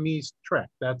not, to me, Trek.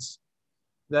 That's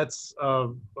a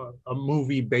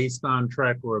movie based on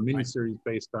Trek, or a miniseries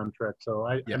based on Trek. So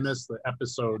I miss the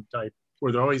episode type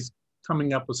where they're always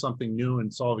coming up with something new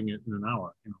and solving it in an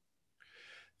hour.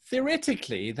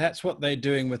 Theoretically, that's what they're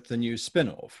doing with the new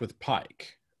spin-off with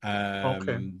Pike.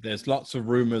 There's lots of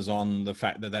rumors on the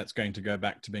fact that that's going to go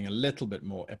back to being a little bit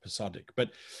more episodic. But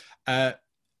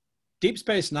Deep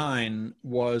Space Nine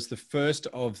was the first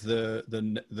of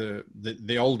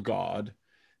the old guard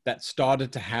that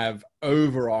started to have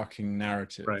overarching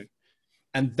narrative. Right.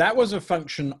 And that was a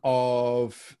function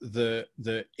of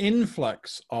the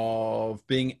influx of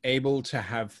being able to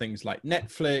have things like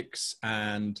Netflix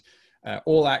and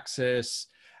All Access,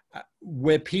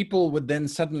 where people would then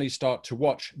suddenly start to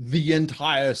watch the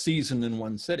entire season in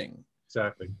one sitting.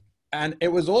 Exactly. And it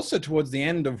was also towards the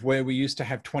end of where we used to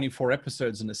have 24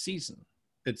 episodes in a season.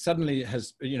 It suddenly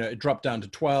has, it dropped down to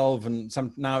 12,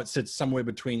 and now it sits somewhere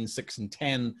between 6 and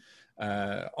 10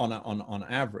 on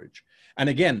average. And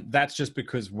again, that's just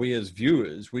because we as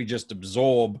viewers, we just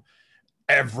absorb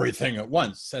everything at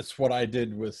once. That's what I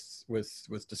did with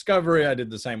Discovery. I did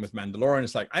the same with Mandalorian.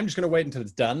 It's like, I'm just going to wait until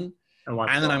it's done, and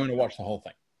then I'm going to watch the whole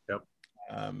thing.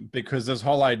 Yep. Because this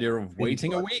whole idea of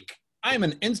waiting a week, I'm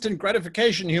an instant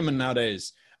gratification human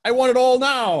nowadays. I want it all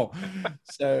now.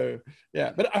 So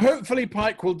yeah, but hopefully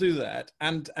Pike will do that.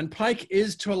 And Pike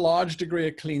is to a large degree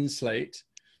a clean slate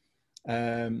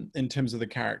in terms of the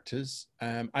characters.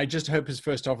 I just hope his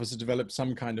first officer develops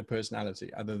some kind of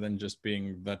personality other than just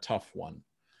being the tough one.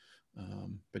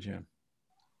 But yeah.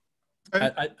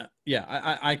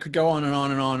 I could go on and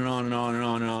on and on and on and on and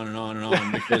on and on and on and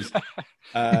on because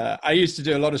I used to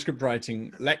do a lot of script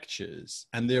writing lectures,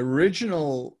 and the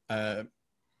original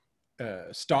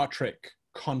Star Trek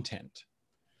content,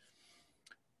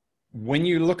 when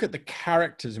you look at the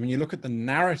characters, when you look at the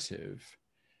narrative,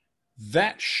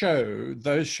 those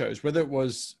shows, whether it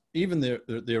was even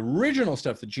the original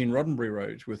stuff that Gene Roddenberry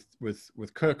wrote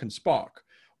with Kirk and Spock,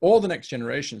 or the Next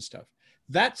Generation stuff,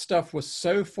 that stuff was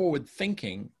so forward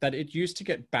thinking that it used to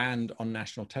get banned on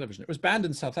national television. It was banned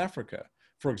in South Africa,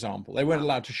 for example. They weren't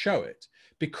allowed to show it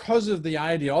because of the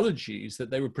ideologies that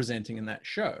they were presenting in that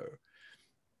show.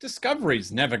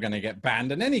 Discovery's never going to get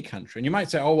banned in any country. And you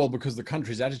might say, oh, well, because the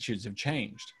country's attitudes have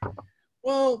changed.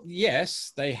 Well,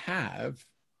 yes, they have.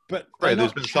 But right,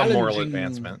 there's been some moral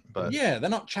advancement, but yeah, they're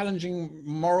not challenging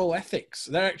moral ethics.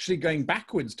 They're actually going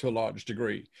backwards to a large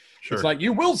degree. sure. It's like,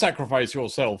 you will sacrifice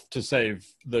yourself to save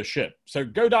the ship. So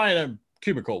go die in a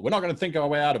cubicle. We're not going to think our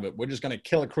way out of it. We're just going to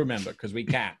kill a crew member because we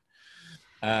can.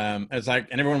 It's like,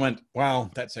 and everyone went,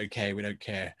 well, that's okay. We don't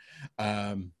care.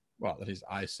 Well, at least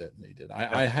I certainly did.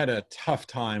 I had a tough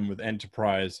time with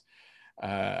Enterprise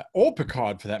or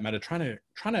Picard for that matter, trying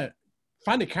to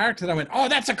find a character that I went, oh,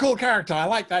 that's a cool character. I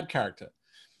like that character.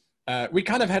 We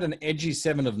kind of had an edgy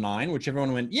 7 of 9, which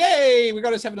everyone went, yay, we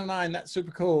got a 7 of 9. That's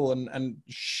super cool. And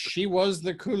she was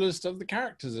the coolest of the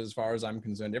characters as far as I'm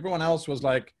concerned. Everyone else was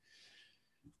like,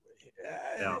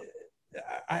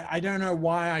 I don't know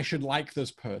why I should like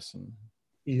this person.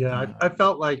 Yeah, I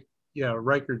felt like,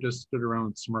 Riker just stood around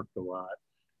and smirked a lot.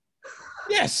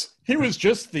 Yes, he was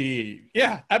just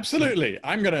absolutely.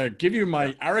 I'm going to give you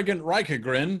my arrogant Riker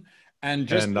grin and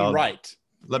just be right.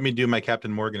 Let me do my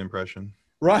Captain Morgan impression.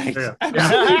 Right. Yeah.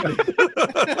 Absolutely.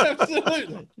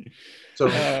 Absolutely. So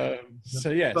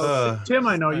yes. Tim,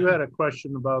 I know you had a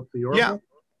question about the Orville.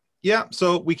 Yeah.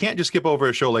 So we can't just skip over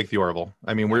a show like the Orville.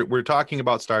 I mean, we're talking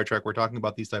about Star Trek. We're talking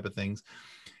about these type of things.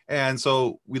 And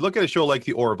so we look at a show like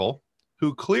the Orville,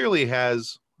 who clearly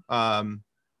has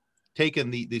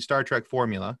taken the Star Trek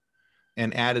formula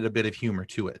and added a bit of humor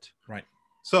to it. Right.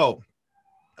 So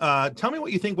tell me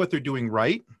what you think, what they're doing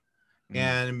right,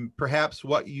 and perhaps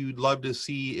what you'd love to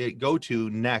see it go to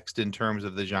next in terms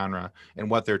of the genre and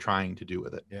what they're trying to do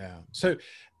with it. Yeah. So,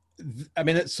 I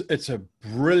mean, it's a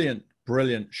brilliant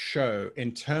show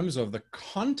in terms of the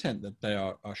content that they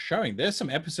are showing. There's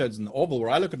some episodes in the Orville where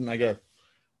I look at it and I go,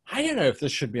 I don't know if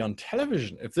this should be on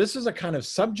television, if this is a kind of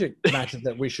subject matter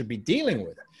that we should be dealing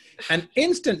with. And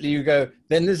instantly you go,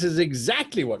 then this is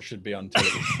exactly what should be on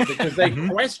television, because they're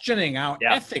questioning our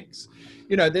ethics.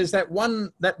 You know, there's that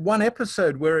one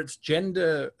episode where it's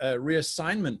gender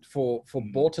reassignment for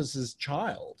Bortus's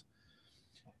child.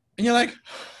 And you're like,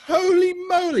 holy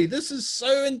moly, this is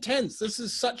so intense. This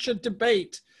is such a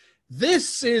debate.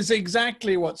 This is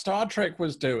exactly what Star Trek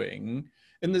was doing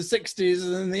in the 60s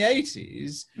and in the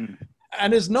 80s,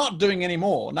 and is not doing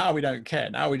anymore. Now we don't care.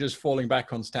 Now we're just falling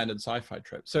back on standard sci-fi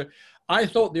tropes. So I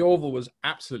thought the Orville was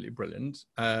absolutely brilliant.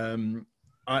 I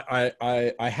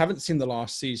haven't seen the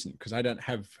last season because I don't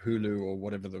have Hulu or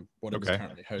whatever's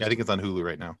currently hosting. Yeah, I think it's on Hulu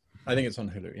right now. I think it's on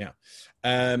Hulu, yeah.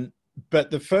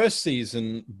 But the first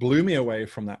season blew me away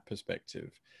from that perspective.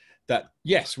 That,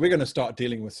 yes, we're going to start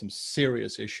dealing with some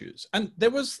serious issues. And there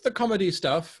was the comedy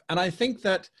stuff. And I think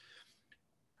that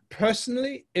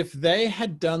personally, if they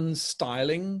had done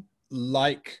styling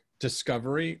like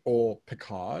Discovery or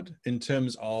Picard in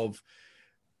terms of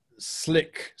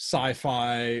slick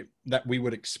sci-fi that we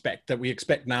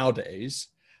expect nowadays,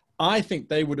 I think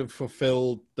they would have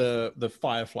fulfilled the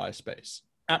Firefly space.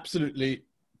 Absolutely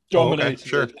dominated.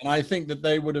 Sure. And I think that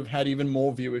they would have had even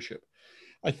more viewership.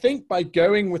 I think by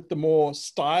going with the more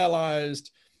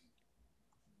stylized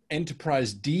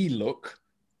Enterprise D look,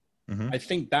 I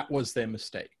think that was their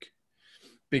mistake,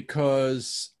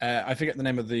 because I forget the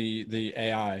name of the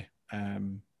AI.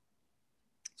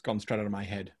 It's gone straight out of my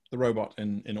head. The robot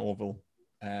in Orville.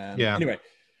 Anyway,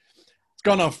 it's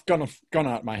gone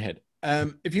out of my head.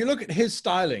 If you look at his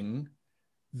styling,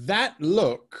 that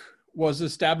look was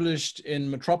established in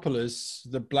Metropolis,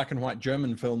 the black and white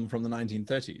German film from the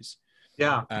 1930s.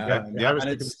 And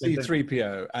it's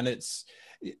C-3PO,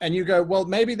 and you go, well,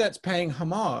 maybe that's paying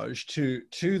homage to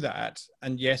that.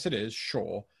 And yes, it is,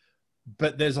 sure.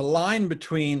 But there's a line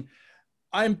between,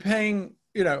 I'm paying,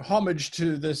 homage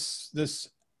to this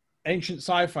ancient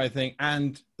sci-fi thing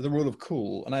and the rule of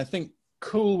cool. And I think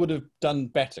cool would have done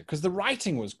better because the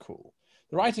writing was cool.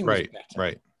 The writing was better.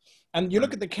 Right. And you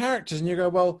look at the characters and you go,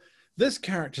 well, this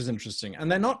character's interesting.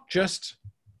 And they're not just,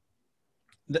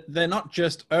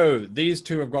 oh, these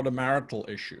two have got a marital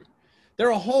issue. There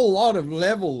are a whole lot of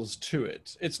levels to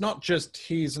it. It's not just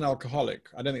he's an alcoholic.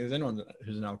 I don't think there's anyone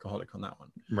who's an alcoholic on that one.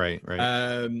 Right.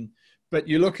 But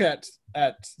you look at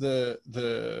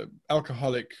the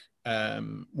alcoholic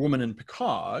woman in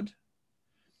Picard.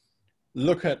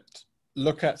 Look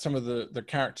at some of the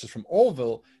characters from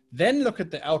Orville. Then look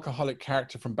at the alcoholic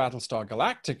character from Battlestar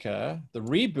Galactica, the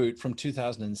reboot from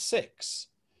 2006,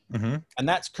 and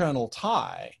that's Colonel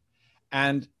Ty,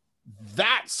 and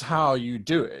that's how you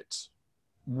do it.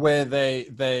 where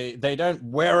they don't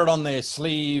wear it on their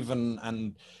sleeve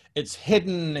and it's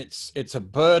hidden, it's a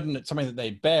burden, it's something that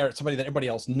they bear, it's something that everybody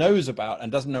else knows about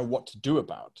and doesn't know what to do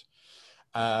about.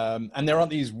 And there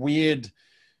aren't these weird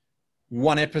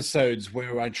one episodes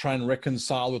where I try and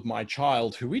reconcile with my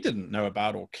child who we didn't know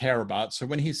about or care about. So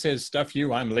when he says, "Stuff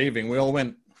you, I'm leaving," we all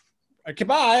went, "Okay,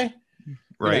 bye."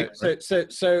 Right. You know,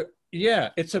 so yeah,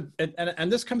 and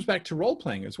this comes back to role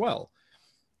playing as well,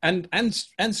 and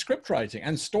script writing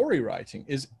and story writing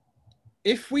is,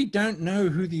 if we don't know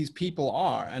who these people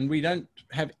are and we don't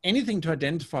have anything to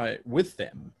identify with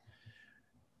them,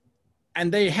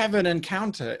 and they have an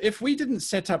encounter, if we didn't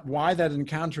set up why that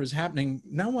encounter is happening,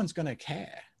 no one's going to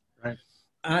care. Right.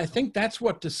 And I think that's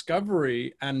what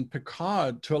Discovery and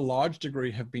Picard, to a large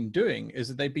degree, have been doing, is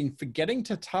that they've been forgetting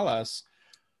to tell us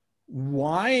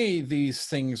why these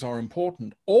things are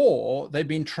important, or they've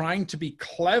been trying to be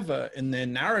clever in their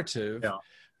narrative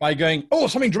by going, "Oh,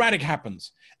 something dramatic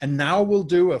happens, and now we'll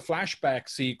do a flashback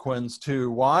sequence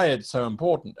to why it's so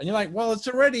important." And you're like, well, it's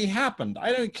already happened.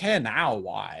 I don't care now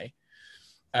why.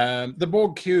 The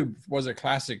Borg cube was a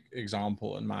classic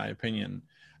example, in my opinion,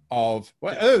 of,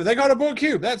 well, oh, they got a Borg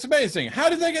cube. That's amazing. How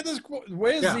did they get this?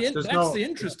 Where's the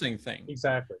interesting thing?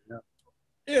 Exactly.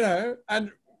 Yeah. You know,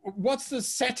 and what's the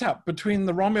setup between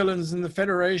the Romulans and the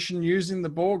Federation using the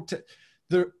Borg?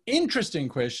 The interesting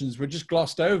questions were just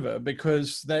glossed over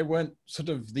because they weren't sort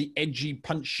of the edgy,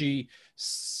 punchy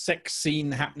sex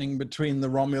scene happening between the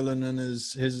Romulan and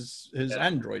his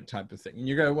android type of thing. And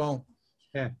you go, well,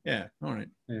 yeah, all right.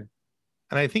 Yeah.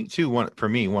 And I think too, one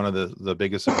of the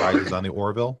biggest surprises on the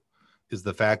Orville is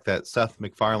the fact that Seth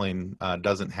MacFarlane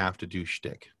doesn't have to do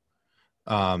shtick.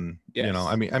 Yes. You know,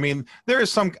 I mean, there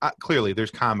is some clearly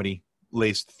there's comedy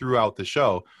laced throughout the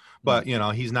show, but you know,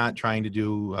 he's not trying to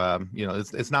do you know,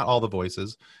 it's not all the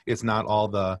voices, it's not all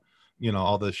the, you know,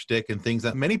 all the shtick and things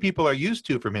that many people are used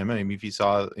to from him. I mean, if you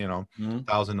saw, you know,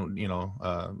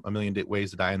 A Million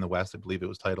Ways to Die in the West, I believe it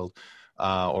was titled,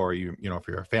 or you know, if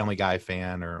you're a Family Guy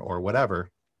fan or whatever,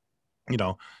 you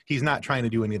know, he's not trying to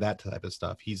do any of that type of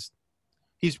stuff. He's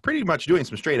pretty much doing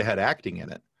some straight ahead acting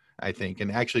in it, I think,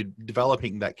 and actually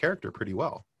developing that character pretty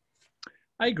well.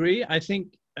 I agree. I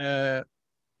think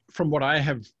from what I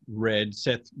have read,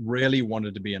 Seth really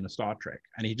wanted to be in a Star Trek,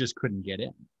 and he just couldn't get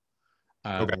in.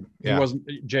 He wasn't.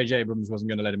 J.J. Abrams wasn't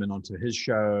going to let him in onto his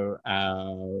show,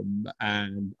 and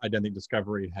I don't think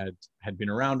Discovery had been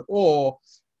around, or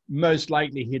most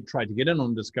likely he'd tried to get in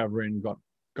on Discovery and got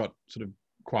sort of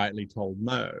quietly told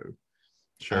no.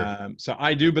 Sure. So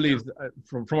I do believe,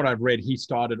 from what I've read, he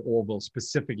started Orville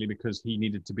specifically because he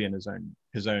needed to be in his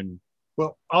own.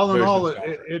 Well, all in all,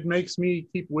 it makes me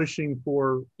keep wishing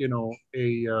for, you know,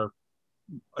 a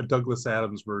Douglas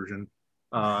Adams version.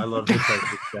 I love this type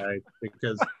of guy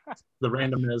because the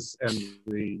randomness and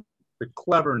the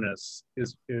cleverness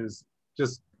is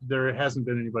just, there hasn't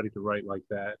been anybody to write like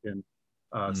that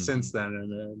since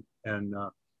then, and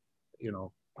you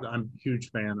know, I'm a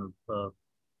huge fan of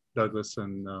Douglas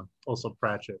and also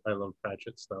Pratchett. I love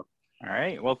Pratchett stuff. All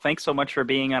right. Well, thanks so much for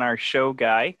being on our show,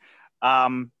 Guy.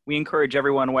 We encourage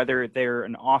everyone, whether they're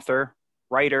an author,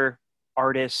 writer,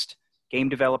 artist, game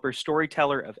developer,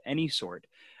 storyteller of any sort,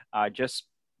 just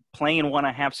plain want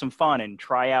to have some fun and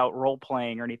try out role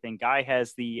playing or anything. Guy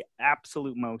has the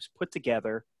absolute most put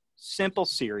together, simple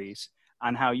series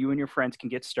on how you and your friends can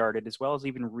get started, as well as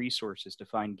even resources to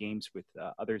find games with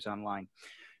others online.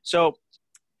 So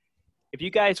if you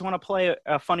guys want to play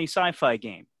a funny sci-fi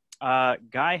game,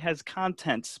 Guy has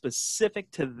content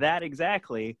specific to that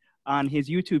exactly on his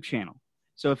YouTube channel.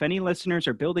 So if any listeners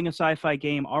are building a sci-fi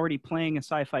game, already playing a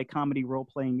sci-fi comedy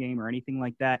role-playing game or anything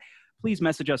like that, please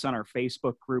message us on our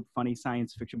Facebook group, Funny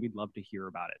Science Fiction. We'd love to hear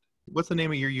about it. What's the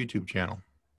name of your YouTube channel?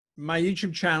 My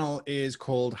YouTube channel is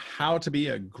called How to Be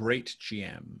a Great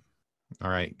GM.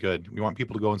 All right, good. We want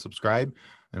people to go and subscribe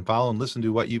and follow and listen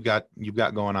to what you've got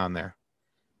going on there.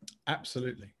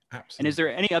 Absolutely. And is there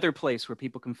any other place where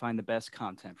people can find the best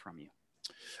content from you?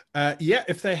 Yeah,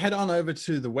 if they head on over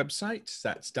to the website,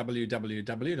 that's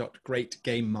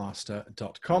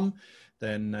www.greatgamemaster.com,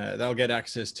 then they'll get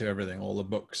access to everything, all the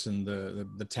books and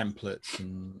the templates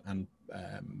and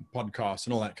podcasts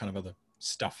and all that kind of other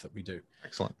stuff that we do.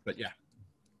 Excellent. But yeah.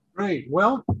 Great.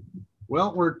 Well,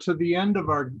 we're to the end of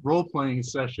our role-playing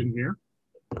session here,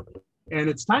 and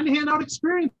it's time to hand out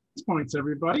experience points,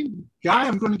 everybody. Guy,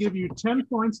 I'm going to give you 10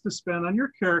 points to spend on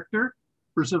your character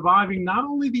for surviving not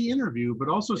only the interview, but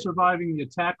also surviving the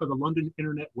attack of the London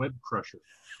Internet Web Crusher.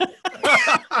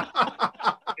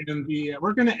 And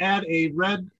we're going to add a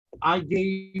red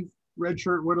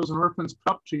Shirt Widows and Orphans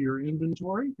cup to your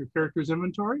inventory, your character's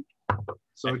inventory.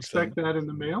 So expect that in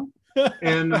the mail.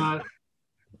 And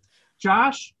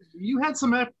Josh, you had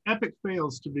some epic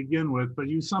fails to begin with, but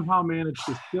you somehow managed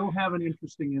to still have an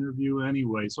interesting interview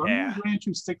anyway. So I'm going Yeah. to grant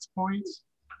you 6 points.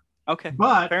 Okay.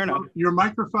 But Fair enough. your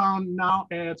microphone now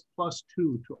adds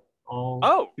 +2 to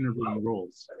all interviewing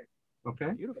roles.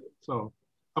 Okay? Beautiful. So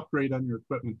upgrade on your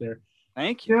equipment there.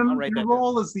 Thank you. I'll Tim, write your that down.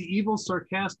 role as the evil,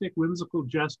 sarcastic, whimsical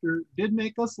jester did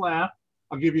make us laugh.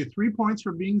 I'll give you 3 points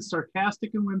for being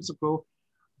sarcastic and whimsical,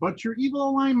 but your evil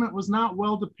alignment was not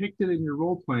well depicted in your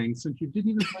role playing since you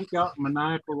didn't even break out in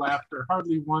maniacal laughter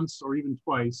hardly once or even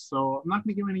twice. So I'm not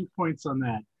going to give any points on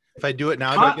that. If I do it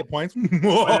now, do I get points?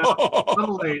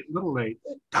 Little late.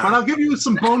 But I'll give you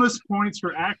some bonus points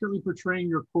for accurately portraying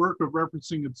your quirk of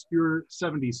referencing obscure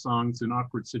 70s songs in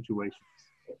awkward situations.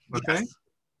 Okay? Yes.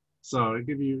 So I'll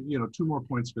give you, 2 more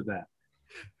points for that.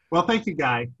 Well, thank you,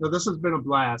 Guy. So this has been a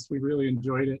blast. We really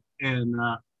enjoyed it. And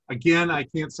again, I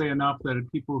can't say enough that if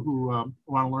people who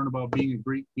want to learn about being a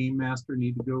great game master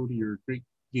need to go to your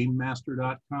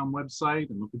greatgamemaster.com website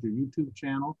and look at your YouTube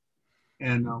channel.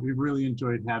 And we really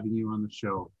enjoyed having you on the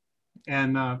show.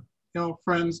 And,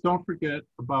 friends, don't forget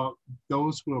about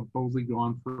those who have boldly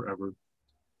gone forever,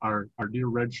 our dear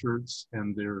red shirts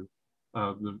and their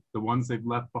the ones they've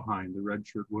left behind, the red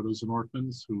shirt widows and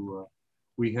orphans who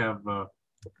we have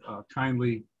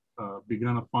kindly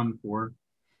begun a fund for.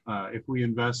 If we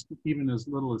invest even as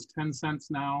little as 10 cents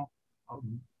now,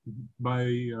 by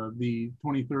the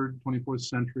 23rd, 24th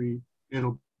century,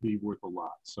 it'll be worth a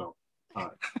lot. So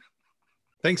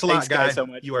Thanks a lot, Thanks, guys, guys. so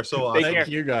much. You are so Take awesome. care.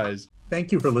 Thank you, guys.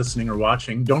 thank you for listening or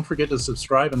watching. Don't forget to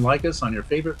subscribe and like us on your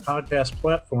favorite podcast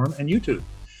platform and YouTube.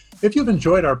 If you've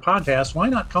enjoyed our podcast, why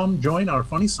not come join our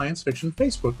Funny Science Fiction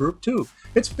Facebook group too?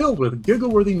 It's filled with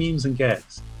giggle-worthy memes and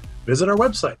gags. Visit our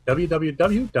website,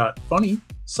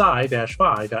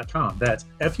 www.funnysci-fi.com. That's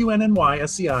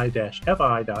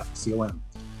funnysci-fi.com.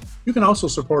 You can also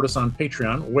support us on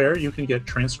Patreon, where you can get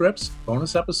transcripts,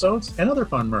 bonus episodes, and other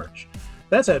fun merch.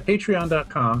 That's at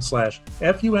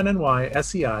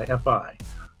patreon.com/funnysci-fi.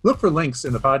 Look for links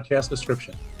in the podcast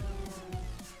description.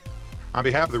 On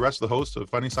behalf of the rest of the hosts of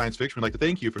Funny Science Fiction, we'd like to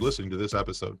thank you for listening to this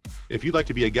episode. If you'd like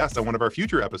to be a guest on one of our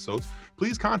future episodes,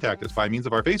 please contact us by means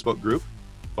of our Facebook group,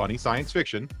 Funny Science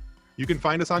Fiction. You can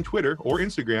find us on Twitter or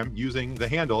Instagram using the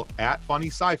handle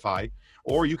 @FunnySci-Fi,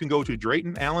 or you can go to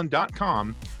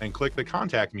DraytonAllen.com and click the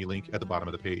Contact Me link at the bottom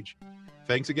of the page.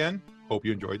 Thanks again. Hope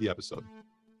you enjoyed the episode.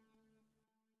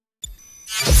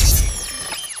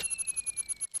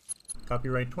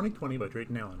 Copyright 2020 by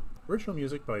Drayton Allen. Original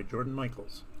music by Jordan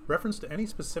Michaels. Reference to any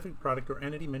specific product or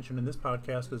entity mentioned in this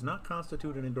podcast does not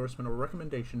constitute an endorsement or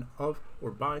recommendation of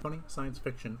or by Funny Science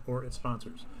Fiction or its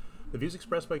sponsors. The views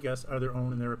expressed by guests are their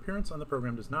own, and their appearance on the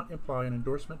program does not imply an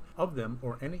endorsement of them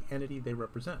or any entity they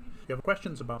represent. If you have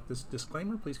questions about this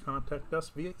disclaimer, please contact us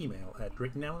via email at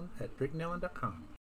DraytonAllen@DraytonAllen.com.